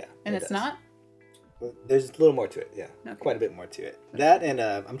 Correct. Yeah. And it it's does. not? There's a little more to it, yeah. Okay. Quite a bit more to it. That and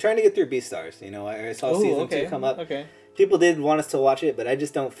I'm trying to get through Beastars. I saw season 2 come up. Okay. People did want us to watch it, but I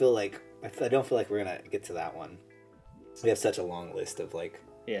just don't feel like I don't feel like we're gonna get to that one. We have such a long list of like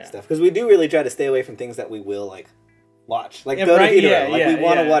Yeah. stuff because we do really try to stay away from things that we will like watch, like Yeah, Dodo right, Hero. yeah, like yeah, we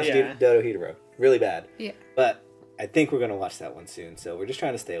want to yeah, watch yeah. Dodo Hero really bad. Yeah. But I think we're gonna watch that one soon, so we're just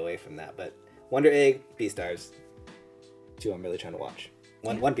trying to stay away from that. But Wonder Egg, Beastars, 2 I'm really trying to watch.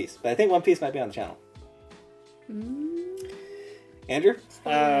 One Piece, but I think One Piece might be on the channel. Andrew?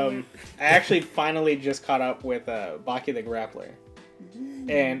 I actually finally just caught up with Baki the Grappler,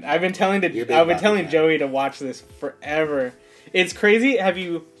 and I've been telling You're a big I've been Baki telling fan. Joey to watch this forever. It's crazy.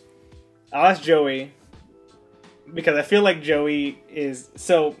 I'll ask Joey because I feel like Joey is.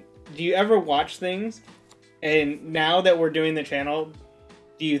 So, do you ever watch things? And now that we're doing the channel,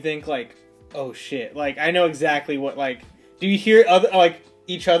 do you think like, oh shit, like I know exactly what like? Do you hear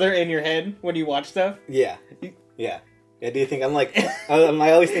each other in your head when you watch stuff? Yeah. Yeah. Do you think I'm like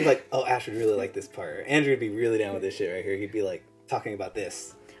I always think like, oh, Ash would really like this part. Or Andrew would be really down with this shit right here. He'd be like talking about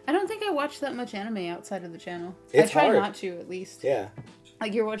this. I don't think I watch that much anime outside of the channel. It's I try hard. not to, at least. Yeah.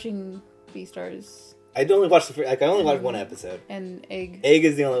 Like, you're watching Beastars I only watched I only watched one episode. and Egg. Egg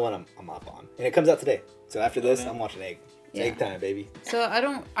is the only one I'm up on. And it comes out today. So after this, Okay. I'm watching Egg. It's Yeah. Egg time, baby. So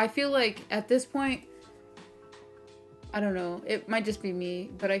I feel like at this point, I don't know, it might just be me,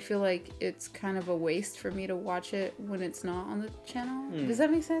 but I feel like it's kind of a waste for me to watch it when it's not on the channel. Does that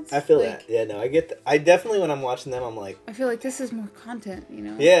make sense? I feel like, that. Yeah, no, I get I definitely when I'm watching them I'm like, I feel like this is more content, you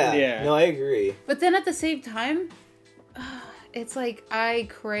know? yeah. Yeah. No, I agree. But then at the same time, it's like I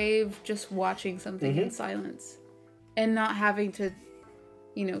crave just watching something Mm-hmm. in silence and not having to,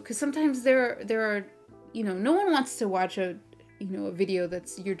 because sometimes there are, no one wants to watch a video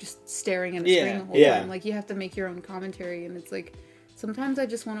that's you're just staring at a screen the whole Yeah. time. Like you have to make your own commentary, and it's like sometimes I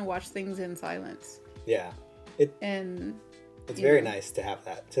just want to watch things in silence. Yeah. And It's Yeah. very nice to have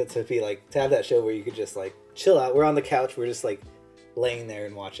that. To be like to have that show where you could just like chill out. We're on the couch, we're just like laying there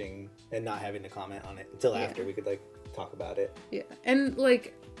and watching and not having to comment on it until Yeah. after we could like talk about it. yeah, and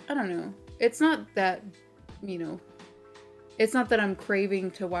like I don't know, it's not that it's not that I'm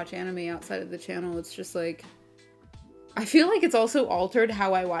craving to watch anime outside of the channel. It's just like I feel like it's also altered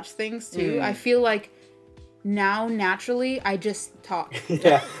how I watch things too. I feel like now naturally I just talk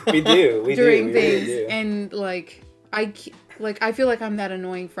Yeah, we do. We during do. We really things, do. and like I feel like I'm that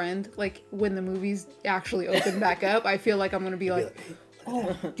annoying friend. Like when the movies actually open back up, I feel like I'm gonna be like,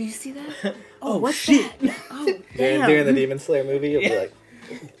 "Oh, do you see that? Oh, what's shit. that? Oh, damn." During the Demon Slayer movie, you'll be like,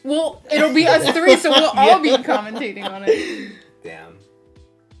 Well, it'll be us three, so we'll all be commentating on it. damn.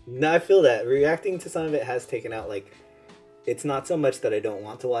 No, I feel that. Reacting to some of it has taken out, like, it's not so much that I don't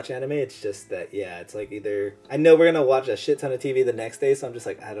want to watch anime, it's just that, yeah, it's like either, I know we're gonna watch a shit ton of TV the next day, so I'm just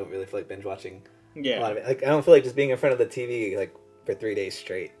like, I don't really feel like binge watching a lot Yeah. of it. Like, I don't feel like just being in front of the TV, like, for 3 days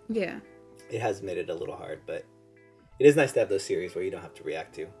straight. Yeah. It has made it a little hard, but it is nice to have those series where you don't have to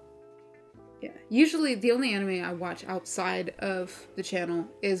react to. Yeah. Usually the only anime I watch outside of the channel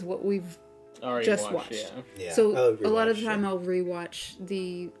is what we've Already just watched. watched. Yeah. Yeah. So Oh, a lot of the rewatch, time yeah. I'll rewatch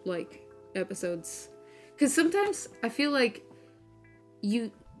the like episodes because sometimes I feel like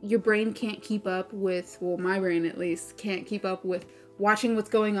your brain can't keep up with, well, my brain at least can't keep up with watching what's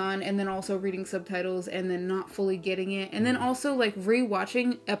going on and then also reading subtitles and then not fully getting it and then also like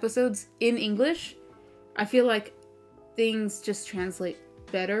rewatching episodes in English. I feel like things just translate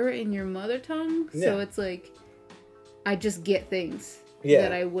better in your mother tongue, so Yeah. it's like I just get things Yeah.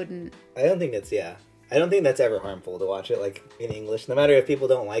 that I wouldn't. I don't think it's, yeah. I don't think that's ever harmful to watch it like in English. No matter if people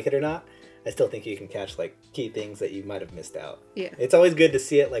don't like it or not, I still think you can catch like key things that you might have missed out. Yeah. It's always good to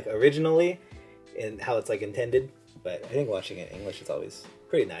see it like originally and how it's like intended. But I think watching it in English is always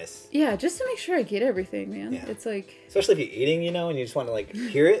pretty nice. Yeah, just to make sure I get everything, man. Yeah. It's like, Especially if you're eating, you know, and you just want to like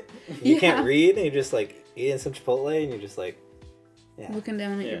hear it. You Yeah. can't read, and you're just like eating some Chipotle, and you're just like, yeah, looking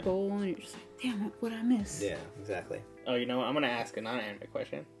down at Yeah. your bowl and you're just like, damn, what I miss? yeah, exactly. Oh, you know what? I'm gonna ask a non-anime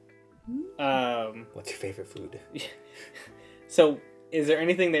question. What's your favorite food? So is there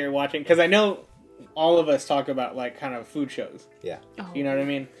anything that you're watching? Because I know all of us talk about like kind of food shows. Yeah. Oh. You know what I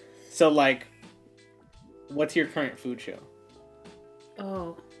mean? So like, what's your current food show?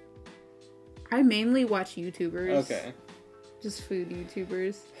 Oh. I mainly watch YouTubers. Okay. Just food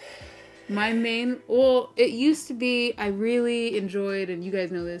YouTubers. My main, well, it used to be, I really enjoyed, and you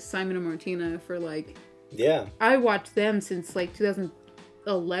guys know this, Simon and Martina for like, Yeah. I watched them since like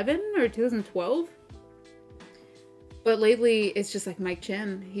 2011 or 2012. But lately, it's just like Mike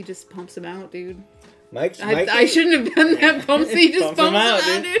Chen. He just pumps them out, dude. I shouldn't have done that, Pumps. He just Pumps pumps them out,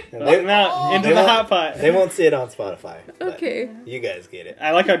 them out, dude. dude. Pump them out into They the won't- hot pot. They won't see it on Spotify. but Okay. You guys get it.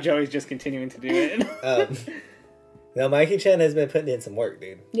 I like how Joey's just continuing to do it. No, Mikey Chen has been putting in some work,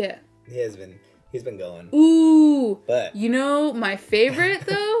 dude. Yeah. He has been. He's been going. Ooh. But You know, my favorite,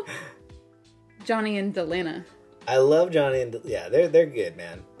 though? Johnny and Delana. I love Johnny and yeah, they're good,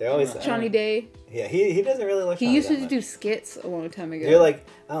 man. They're always Johnny Day. Yeah, he doesn't really like. He Johnny used that to much. do skits a long time ago. You're like,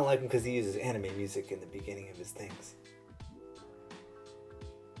 I don't like him because he uses anime music in the beginning of his things.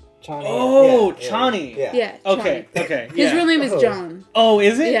 Johnny. Oh, yeah, Johnny. Yeah. Yeah. Okay. Johnny. Okay. His Yeah. real name is Oh. John. Oh,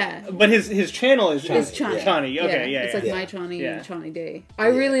 is it? Yeah. But his channel is It's Chani. Chani. Okay. Yeah. It's Yeah. like Yeah. My Chani Yeah. and Chani Day. I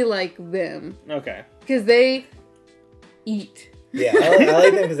really like them. Okay. Because they eat. Yeah, I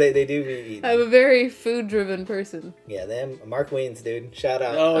like them because they do be eating. I'm a very food-driven person. Yeah, them. Mark Weens, dude. Shout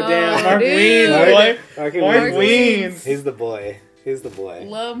out. Oh damn, Oh, Mark dude. Weens, boy. Mark Mark Weens. He's the boy. He's the boy.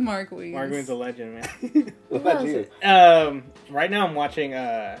 Love Mark Weens. Mark Weens a legend, man. What about Loves you? it. Right now I'm watching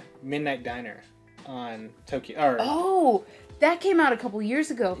Midnight Diner on Tokyo. Or, Oh, that came out a couple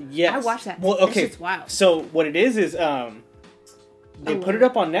years ago. yes. I watched that. Well, That okay. shit's wild. So what it is they I put love it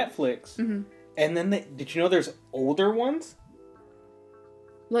up on Netflix, Mhm. and then did you know there's older ones?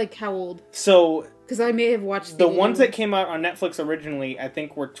 Like how old? So Because I may have watched the ones that came out on Netflix originally, I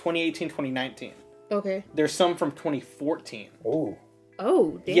think, were 2018, 2019. Okay. There's some from 2014. Oh,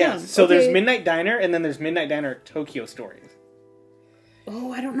 Oh, damn. Yes. So there's Okay. Midnight Diner, and then there's Midnight Diner Tokyo Stories.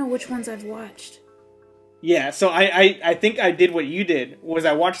 Oh, I don't know which ones I've watched. Yeah, so I think I did what you did, was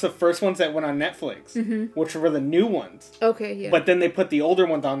I watched the first ones that went on Netflix, which were the new ones. Okay, yeah. But then they put the older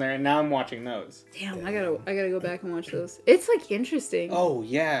ones on there, and now I'm watching those. Damn, I gotta go back and watch those. It's like interesting. Oh,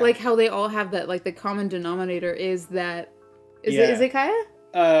 yeah. Like how they all have that, like the common denominator is that Yeah. is it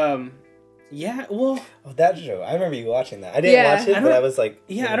Kaya? Yeah, well, oh, that show. I remember you watching that. I didn't Yeah. watch it, I but don't- I was like,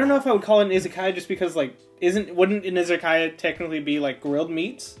 yeah, I don't know if I would call it an izakaya just because, like, wouldn't an izakaya technically be, like, grilled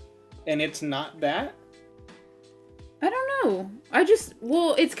meats? And it's not that? I don't know.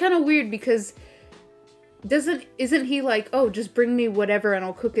 It's kind of weird because isn't he like, oh, just bring me whatever and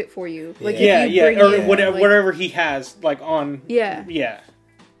I'll cook it for you? Like if Yeah, you bring or in, whatever, like- whatever he has, like, on... Yeah. Yeah.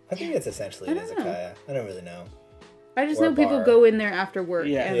 I think it's essentially I an don't know. izakaya. I don't really know. I just Or know people bar. go in there after work.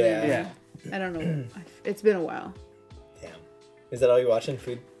 Yeah, and yeah. then, I don't know. It's been a while. Damn. Is that all you're watching?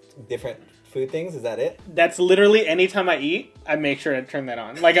 Different food things? Is that it? That's literally anytime I eat, I make sure I turn that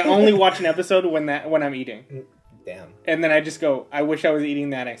on. Like, I only watch an episode when I'm eating. Damn. And then I just go, I wish I was eating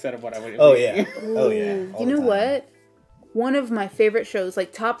that instead of what I was Oh eating. yeah. Oh yeah. Ooh, all you the know time. what? One of my favorite shows,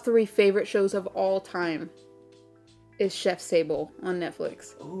 like top 3 favorite shows of all time, is Chef's Table on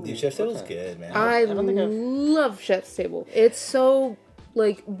Netflix. Dude, Chef's Table's good, man. I don't think I've- love Chef's Table. It's so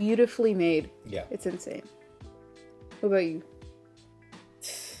like beautifully made. Yeah. It's insane. What about you?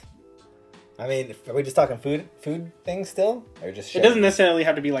 I mean, are we just talking food things still, or just? It shows? doesn't necessarily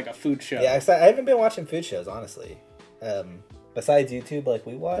have to be like a food show. Yeah, 'cause I haven't been watching food shows honestly. Besides YouTube, like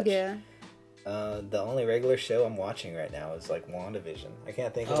we watch. Yeah. The only regular show I'm watching right now is like WandaVision. I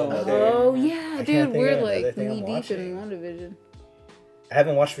can't think of Oh. another. Oh yeah, I dude, can't think we're of another like thing I'm knee deep in watching. WandaVision. I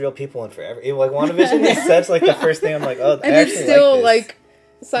haven't watched Real People in forever. Even, like WandaVision is such like the first thing I'm like, oh, I And it's actually still like,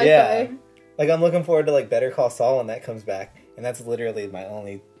 this. like sci-fi. Yeah. Like I'm looking forward to like Better Call Saul when that comes back, and that's literally my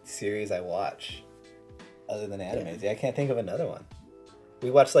only series I watch, other than animes. Yeah, I can't think of another one.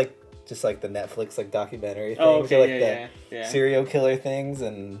 We watch like just like the Netflix like documentary things, Oh, or okay, like yeah, the yeah. serial killer things,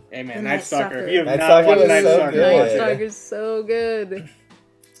 and Hey man, And Night Night Stalker. Stalker. If you have Night not Stalker watched was Night so Stalker, good. Night watch it. Stalker's so good.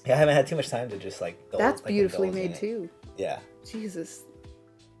 yeah, I haven't had too much time to just like. That's like, beautifully indulge in made it. too. Yeah. Jesus.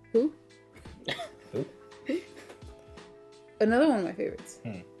 Who? Who? Another one of my favorites.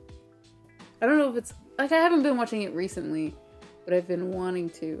 Hmm. I don't know if it's like I haven't been watching it recently, but I've been wanting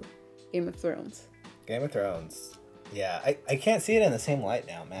to. Game of Thrones. Game of Thrones. Yeah, I can't see it in the same light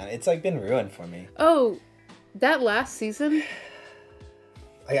now, man. It's like been ruined for me. Oh, that last season?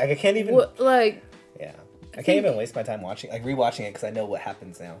 I can't even. Like. Yeah, I can't even waste my time rewatching it because I know what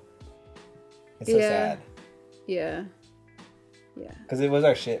happens now. It's so sad. Yeah. Yeah. Because it was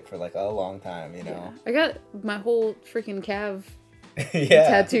our shit for like a long time, you know. Yeah. I got my whole freaking calf yeah.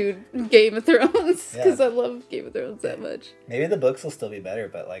 tattooed Game of Thrones because Yeah. I love Game of Thrones that much. Maybe the books will still be better,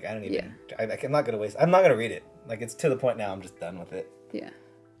 but like I don't even. I'm not gonna waste. I'm not gonna read it. Like it's to the point now. I'm just done with it. Yeah,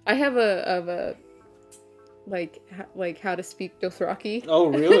 I have a like how to speak Dothraki. Oh,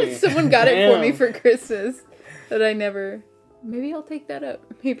 really? Someone got it for me Damn. for Christmas that I never. Maybe I'll take that up.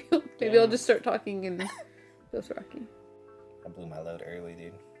 Maybe I'll just start talking in Dothraki. I blew my load early,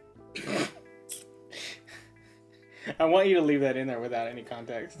 dude. I want you to leave that in there without any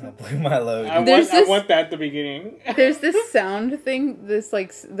context. I blew my load. I There's want that at the beginning. There's this sound thing, this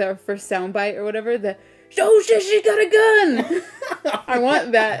like the first sound bite or whatever. The oh shit, she got a gun. I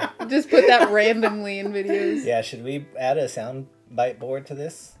want that. Just put that randomly in videos. Yeah, should we add a sound bite board to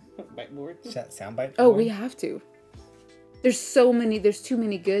this? Bite board? Sound bite? Oh, board? we have to. There's too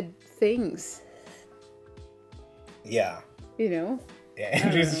many good things. Yeah. You know? Yeah,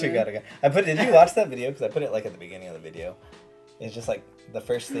 Andrew's she got a gun. Did you watch that video? Because I put it like at the beginning of the video. It's just like the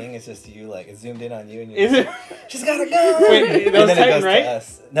first thing is just you, like it's zoomed in on you, and you're Is it? She's got a gun. Wait, that and was then Titan, it goes right? to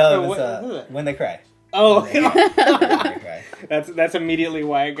us. No, No, it was what was it? When They Cry. Oh, When They Cry. that's immediately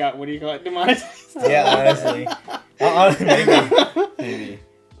why I got, what do you call it, demonetized? Yeah, honestly. Maybe.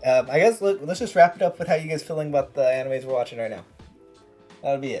 I guess let's just wrap it up with how you guys feeling about the animes we're watching right now.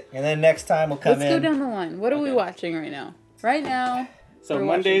 That'll be it. And then next time we'll come Let's go down the line. What are we watching right now? Right now, So we're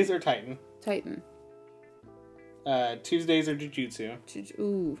Mondays watching are Titan. Titan. Tuesdays are Jujutsu.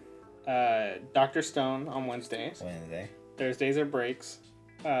 Ooh. Dr. Stone on Wednesdays. Wednesday. Thursdays are breaks.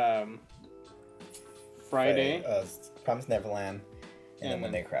 Friday. Promised Neverland. And then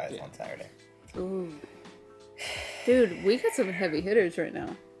When then- They Cry is yeah. on Saturday. Ooh. Dude, we got some heavy hitters right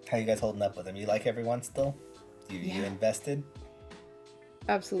now. How you guys holding up with them? You like everyone still? You Yeah. invested?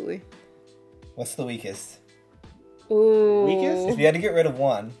 Absolutely. What's the weakest? Ooh. Weakest? If you had to get rid of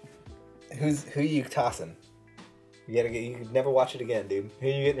one, who you tossing? You could never watch it again, dude. Who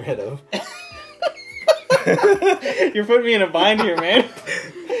you getting rid of? You're putting me in a bind here, man.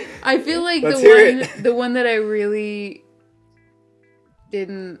 I feel like Let's hear it. the one that I really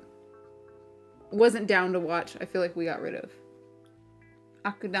wasn't down to watch, I feel like we got rid of.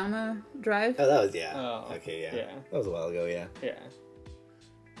 Akudama Drive. Oh, that was Oh, okay, yeah. yeah. That was a while ago, yeah. Yeah.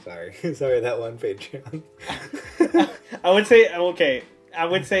 Sorry, sorry that one Patreon. I would say, okay, I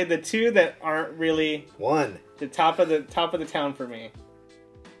would say the two that aren't really One. the top of the town for me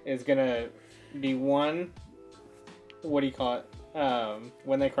is gonna be one, what do you call it?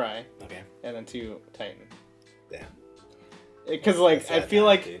 When They Cry, Okay. and then two, Titan. Damn. Because like That's I sad feel now,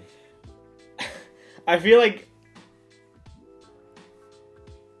 like dude. I feel like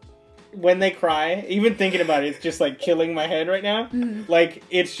When They Cry, even thinking about it, it's just like killing my head right now. Like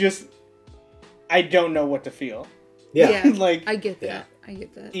it's just I don't know what to feel. Yeah. Like I get that. Yeah. I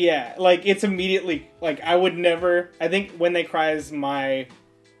get that. yeah, like it's immediately like I would never. I think When They Cry is my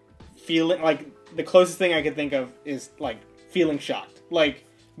feeling. Like the closest thing I could think of is like feeling shocked, like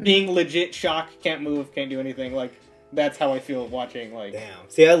being legit shocked, can't move, can't do anything. Like that's how I feel watching. Like Damn.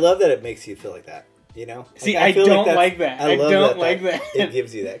 See, I love that it makes you feel like that. You know? See, Like, I feel don't that's- like that. I love don't like that. It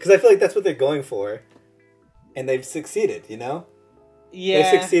gives you that because I feel like that's what they're going for, and they've succeeded. You know? yeah,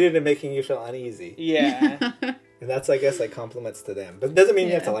 They've succeeded in making you feel uneasy, yeah, and that's, I guess, like compliments to them. But it doesn't mean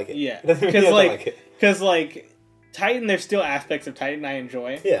you have to like it. yeah. It doesn't mean you have to like it. Because like Titan, there's still aspects of Titan I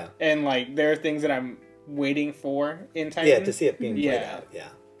enjoy. Yeah. And like there are things that I'm waiting for in Titan. Yeah, to see it being played Yeah. out. Yeah.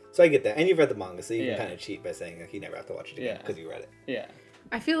 So I get that, and you've read the manga, so you Yeah. can kind of cheat by saying like you never have to watch it again Yeah. because you read it. Yeah.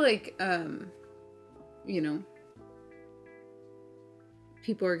 I feel like, you know,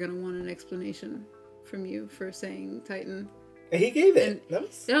 people are gonna want an explanation from you for saying Titan. And he gave it. And- That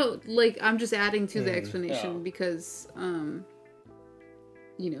was... No, like I'm just adding to the explanation Oh. because,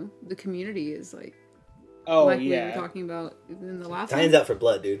 you know, the community is like Oh we were yeah. talking about in the last Titan's one. out for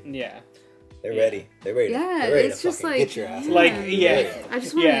blood, dude. Yeah. They're Yeah. ready. They're ready. Yeah, they're ready it's to just fucking like get your ass. Like, They're yeah. ready. I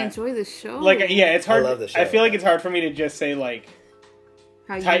just want to Yeah. enjoy the show. Like yeah, it's hard. I love the show. I feel like it's hard for me to just say like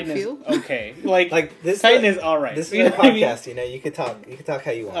how you Titan feel. is okay. Like Like this. Titan is all right. This is You a know what I mean? podcast. You know, you could talk. You could talk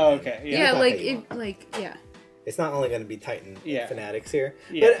how you want. Oh, man. okay. You Yeah. can Yeah, talk like how you it, want. like yeah. It's not only going to be Titan Yeah. fanatics here,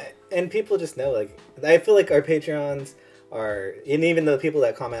 Yeah. and people just know. Like, I feel like our Patreons are, and even the people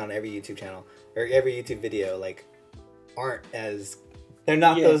that comment on every YouTube channel or every YouTube video, like, aren't as They're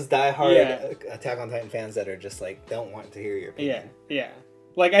not Yeah. those diehard Yeah. Attack on Titan fans that are just like don't want to hear your Yeah, opinion. yeah.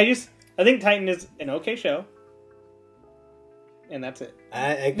 Like I think Titan is an okay show, and that's it.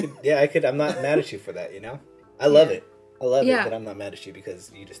 I could. I'm not mad at you for that. You know, I love Yeah. it. I love Yeah. it, but I'm not mad at you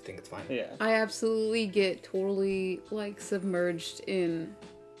because you just think it's fine. Yeah, I absolutely get totally like submerged in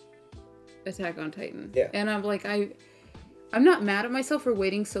Attack on Titan. Yeah. And I'm like I'm not mad at myself for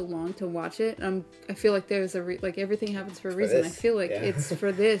waiting so long to watch it. I feel like there's like everything happens for a reason. I this, feel like yeah. it's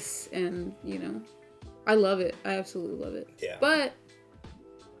for this, and you know, I love it. I absolutely love it. Yeah. But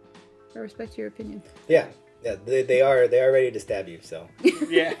I respect your opinion. Yeah, yeah. They are ready to stab you, so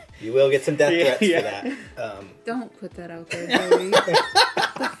yeah. you will get some death Yeah, threats yeah. for that. Don't put that out there, Joey. What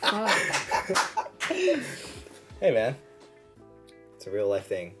the fuck? Hey, man, it's a real life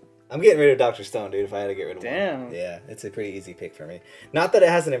thing. I'm getting rid of Dr. Stone, dude. If I had to get rid of Damn. one, yeah, it's a pretty easy pick for me. Not that it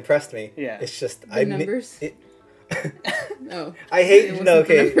hasn't impressed me. Yeah. it's just The numbers? It, Oh. I hate It no wasn't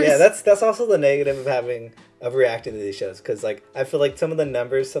the okay numbers. yeah that's also the negative of reacting to these shows because like I feel like some of the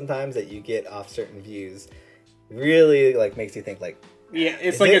numbers sometimes that you get off certain views really like makes you think like Yeah,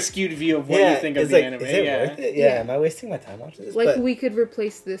 it's Is like it- a skewed view of what yeah you think of it's the like anime. is it Yeah. worth it yeah Yeah. am I wasting my time watching this Like but, we could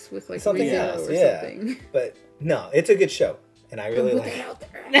replace this with like Something ReZero else, or yeah. something. but no it's a good show and I really Put like that it. out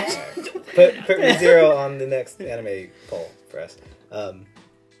there. Put ReZero on the next anime poll for us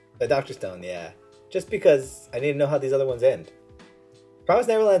but Dr. Stone yeah just because I need to know how these other ones end. Promise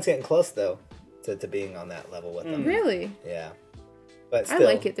Neverland's getting close though to being on that level with them. Really? Yeah. But I still,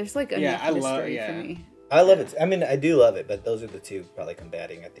 like it. There's like Yeah, enough I love- mystery yeah. for me. I love it. I mean, I do love it, but those are the two probably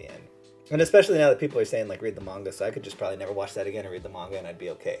combating at the end. And especially now that people are saying like read the manga, so I could just probably never watch that again and read the manga and I'd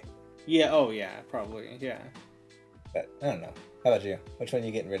be okay. Yeah. Oh, yeah. Probably. Yeah. But I don't know. How about you? Which one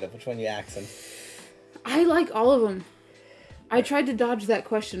you getting rid of? Which one you axing? I like all of them. I tried to dodge that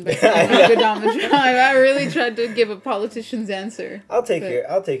question by saying Godama Drive. I really tried to give a politician's answer. I'll take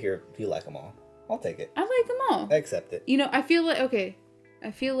But- your you like them all. I'll take it. I like them all. I accept it. You know, I feel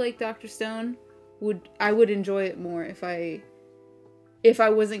like Dr. Stone I would enjoy it more if I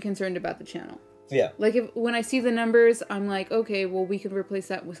wasn't concerned about the channel. Yeah. Like when I see the numbers, I'm like, okay, well we can replace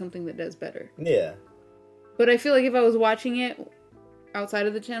that with something that does better. Yeah. But I feel like if I was watching it outside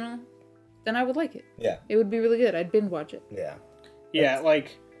of the channel, then I would like it. Yeah. It would be really good. I'd binge watch it. Yeah. Yeah,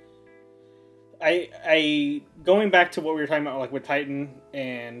 like I going back to what we were talking about, like with Titan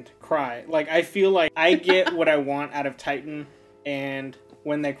and Cry. Like I feel like I get what I want out of Titan and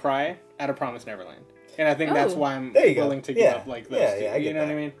When They Cry out of Promise Neverland, and I think that's Oh. why I'm There you go. willing to give Yeah. up like those Yeah, two. yeah, I You get know what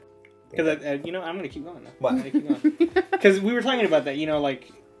that. I mean? Because I'm gonna keep going now. What? I'm gonna keep going. Because we were talking about that.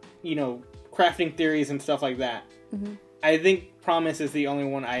 Crafting theories and stuff like that. Mhm. I think Promise is the only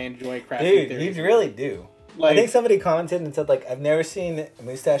one I enjoy crafting Dude, theories. you really do. Like, I think somebody commented and said like I've never seen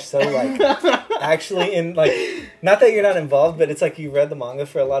Mustache so like actually in like not that you're not involved, but it's like you read the manga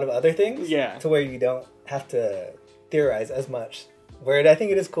for a lot of other things. Yeah. To where you don't have to theorize as much. Where I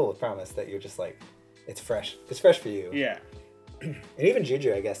think it is cool with Promise that you're just like it's fresh. It's fresh for you. yeah. And even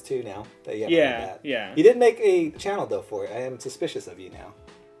Juju, I guess too now that you haven't Yeah. read that. Yeah. You did make a channel though for it. I am suspicious of you now.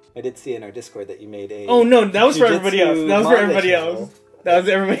 I did see in our Discord that you made a Oh no, that was for everybody else. Jujutsu That was for manga everybody channel. else. That was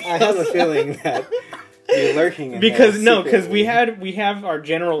everybody I else. have a feeling that you're lurking in because there we secretly. we have our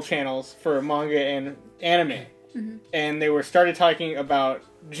general channels for manga and anime, and they started talking about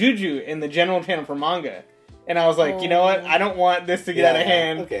Juju in the general channel for manga, and I was like, you know what? I don't want this to get out of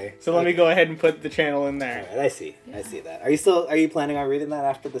hand. Okay. So let me go ahead and put the channel in there. Alright, I see that. Are you planning on reading that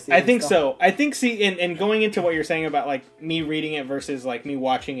after the season? I think still? so. I think and going into what you're saying about like me reading it versus like me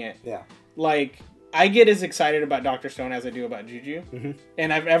watching it, Yeah. like I get as excited about Dr. Stone as I do about Juju,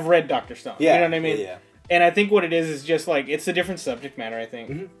 and I've read Dr. Stone. Yeah. You know what I mean? Yeah. And I think what it is just like it's a different subject matter. I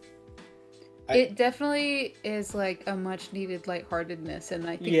think. It definitely is like a much needed lightheartedness, and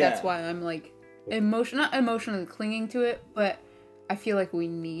I think Yeah. that's why I'm like not emotionally clinging to it, but I feel like we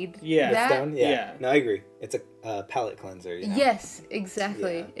need Yeah. that. Stone? Yeah. Yeah. No, I agree. It's a palate cleanser. You know? Yes,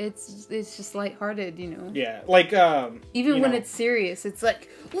 exactly. Yeah. It's just lighthearted, you know. Yeah, like Even you when know. it's serious, it's like,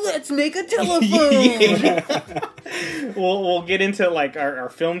 let's make a telephone. we'll get into like our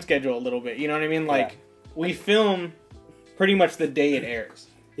film schedule a little bit. You know what I mean? Like we film pretty much the day it airs.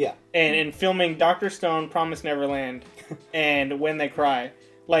 Yeah. And in filming Dr. Stone, Promise Neverland, and When They Cry,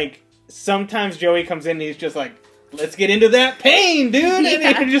 like sometimes Joey comes in and he's just like, let's get into that pain, dude. And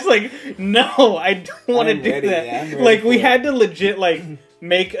Yeah. you're just like, no, I don't want to I'm do ready, that. yeah, I'm ready Like we for it. had to legit like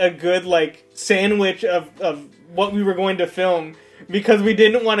make a good like sandwich of what we were going to film because we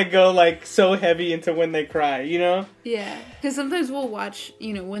didn't want to go like so heavy into When They Cry, you know? Yeah, because sometimes we'll watch,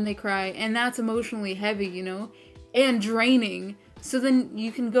 When They Cry, and that's emotionally heavy, and draining. So then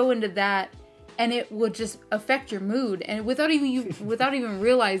you can go into that, and it will just affect your mood, and without even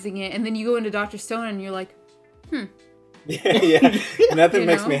realizing it. And then you go into Dr. Stone, and you're like, yeah. Nothing You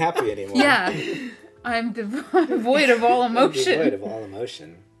makes know? me happy anymore. yeah, I'm void of all emotion. Devoid of all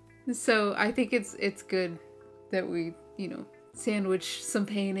emotion. So I think it's good that we, sandwich some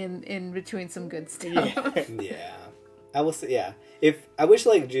pain in between some good stuff. Yeah. I will say, yeah. If I wish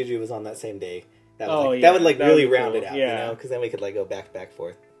like Juju was on that same day, that would, Oh, that yeah, would like that really would be round cool. it out, Yeah. because then we could like go back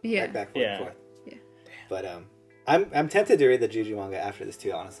forth. Yeah. Back, Yeah. forth. Yeah. But I'm tempted to read the Juju manga after this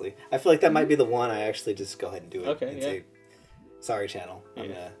too, honestly. I feel like that might be the one I actually just go ahead and do it. Okay, and yeah. say, sorry channel. I'm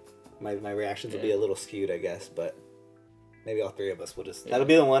Yeah. my reactions will be Yeah. a little skewed, I guess, but maybe all three of us will just Yeah. that'll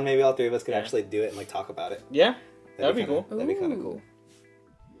be the one, maybe all three of us could Yeah. actually do it and like talk about it. Yeah, that'd be cool. That'd be kinda Ooh. cool.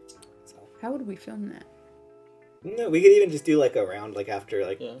 So How would we film that? no, we could even just do like a round, like after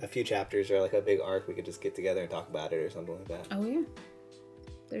like Yeah. a few chapters or like a big arc, we could just get together and talk about it or something like that. Oh yeah,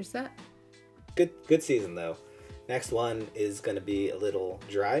 there's that. Good season though. Next one is gonna be a little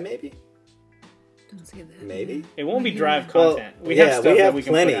dry, maybe. Don't say that. Maybe. It won't be drive Well, content. we have stuff that we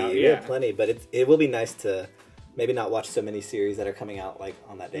can plenty. put out. We Yeah. have plenty, but it will be nice to maybe not watch so many series that are coming out like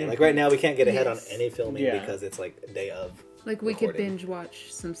on that day. Mhm. Like right now, we can't get ahead Yes. on any filming Yeah. because it's like a day of. Like we could recording. binge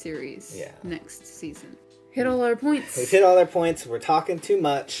watch some series. Yeah. Next season. Hit all our points. We've hit all our points. We're talking too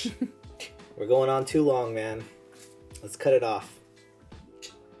much. We're going on too long, man. Let's cut it off.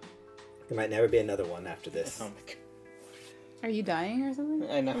 There might never be another one after this. Oh my god. Are you dying or something?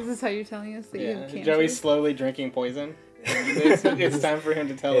 I know. Is this how you're telling us that you Yeah. have cancer? Joey's slowly drinking poison. It's time for him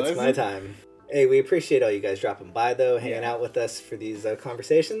to tell us. It's my time. Hey, we appreciate all you guys dropping by, though, hanging Yeah. out with us for these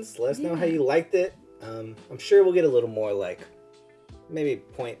conversations. Let us know how Yeah. you liked it. I'm sure we'll get a little more, like, maybe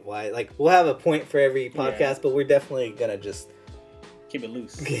point-wise. Like, we'll have a point for every podcast, Yeah. but we're definitely going to just... Keep it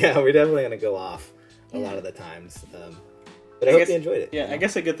loose. Yeah, we're definitely going to go off a lot Yeah. of the times. But I hope you enjoyed it. Yeah, you know? I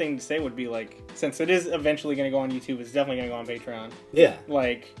guess a good thing to say would be like, since it is eventually going to go on YouTube, it's definitely going to go on Patreon. Yeah.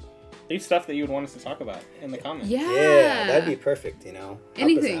 Like, leave stuff that you would want us to talk about in the comments. Yeah. Yeah, that'd be perfect, you know? Help us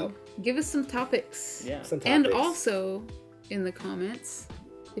Anything. out. Give us some topics. Yeah. Some And topics. also, in the comments,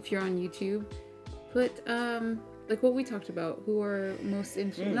 if you're on YouTube, put like what we talked about, who are most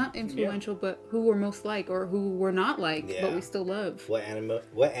not influential, but who were most like, or who were not like, but Yeah. we still love. What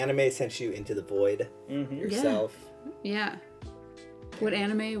anime sent you into the void Mm-hmm. yourself? Yeah. What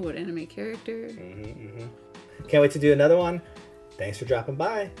anime character? Can't wait to do another one. Thanks for dropping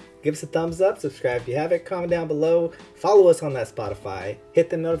by. Give us a thumbs up, subscribe if you haven't, comment down below, follow us on that Spotify, hit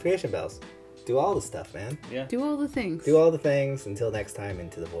the notification bells. Do all the stuff, man. Yeah. Do all the things. Do all the things. Until next time,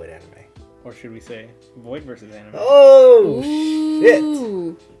 into the void anime. Or should we say Void versus Anime? Oh, shit.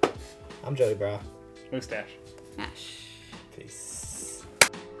 Ooh. I'm Joey Bra. Mustache. Ash. Peace.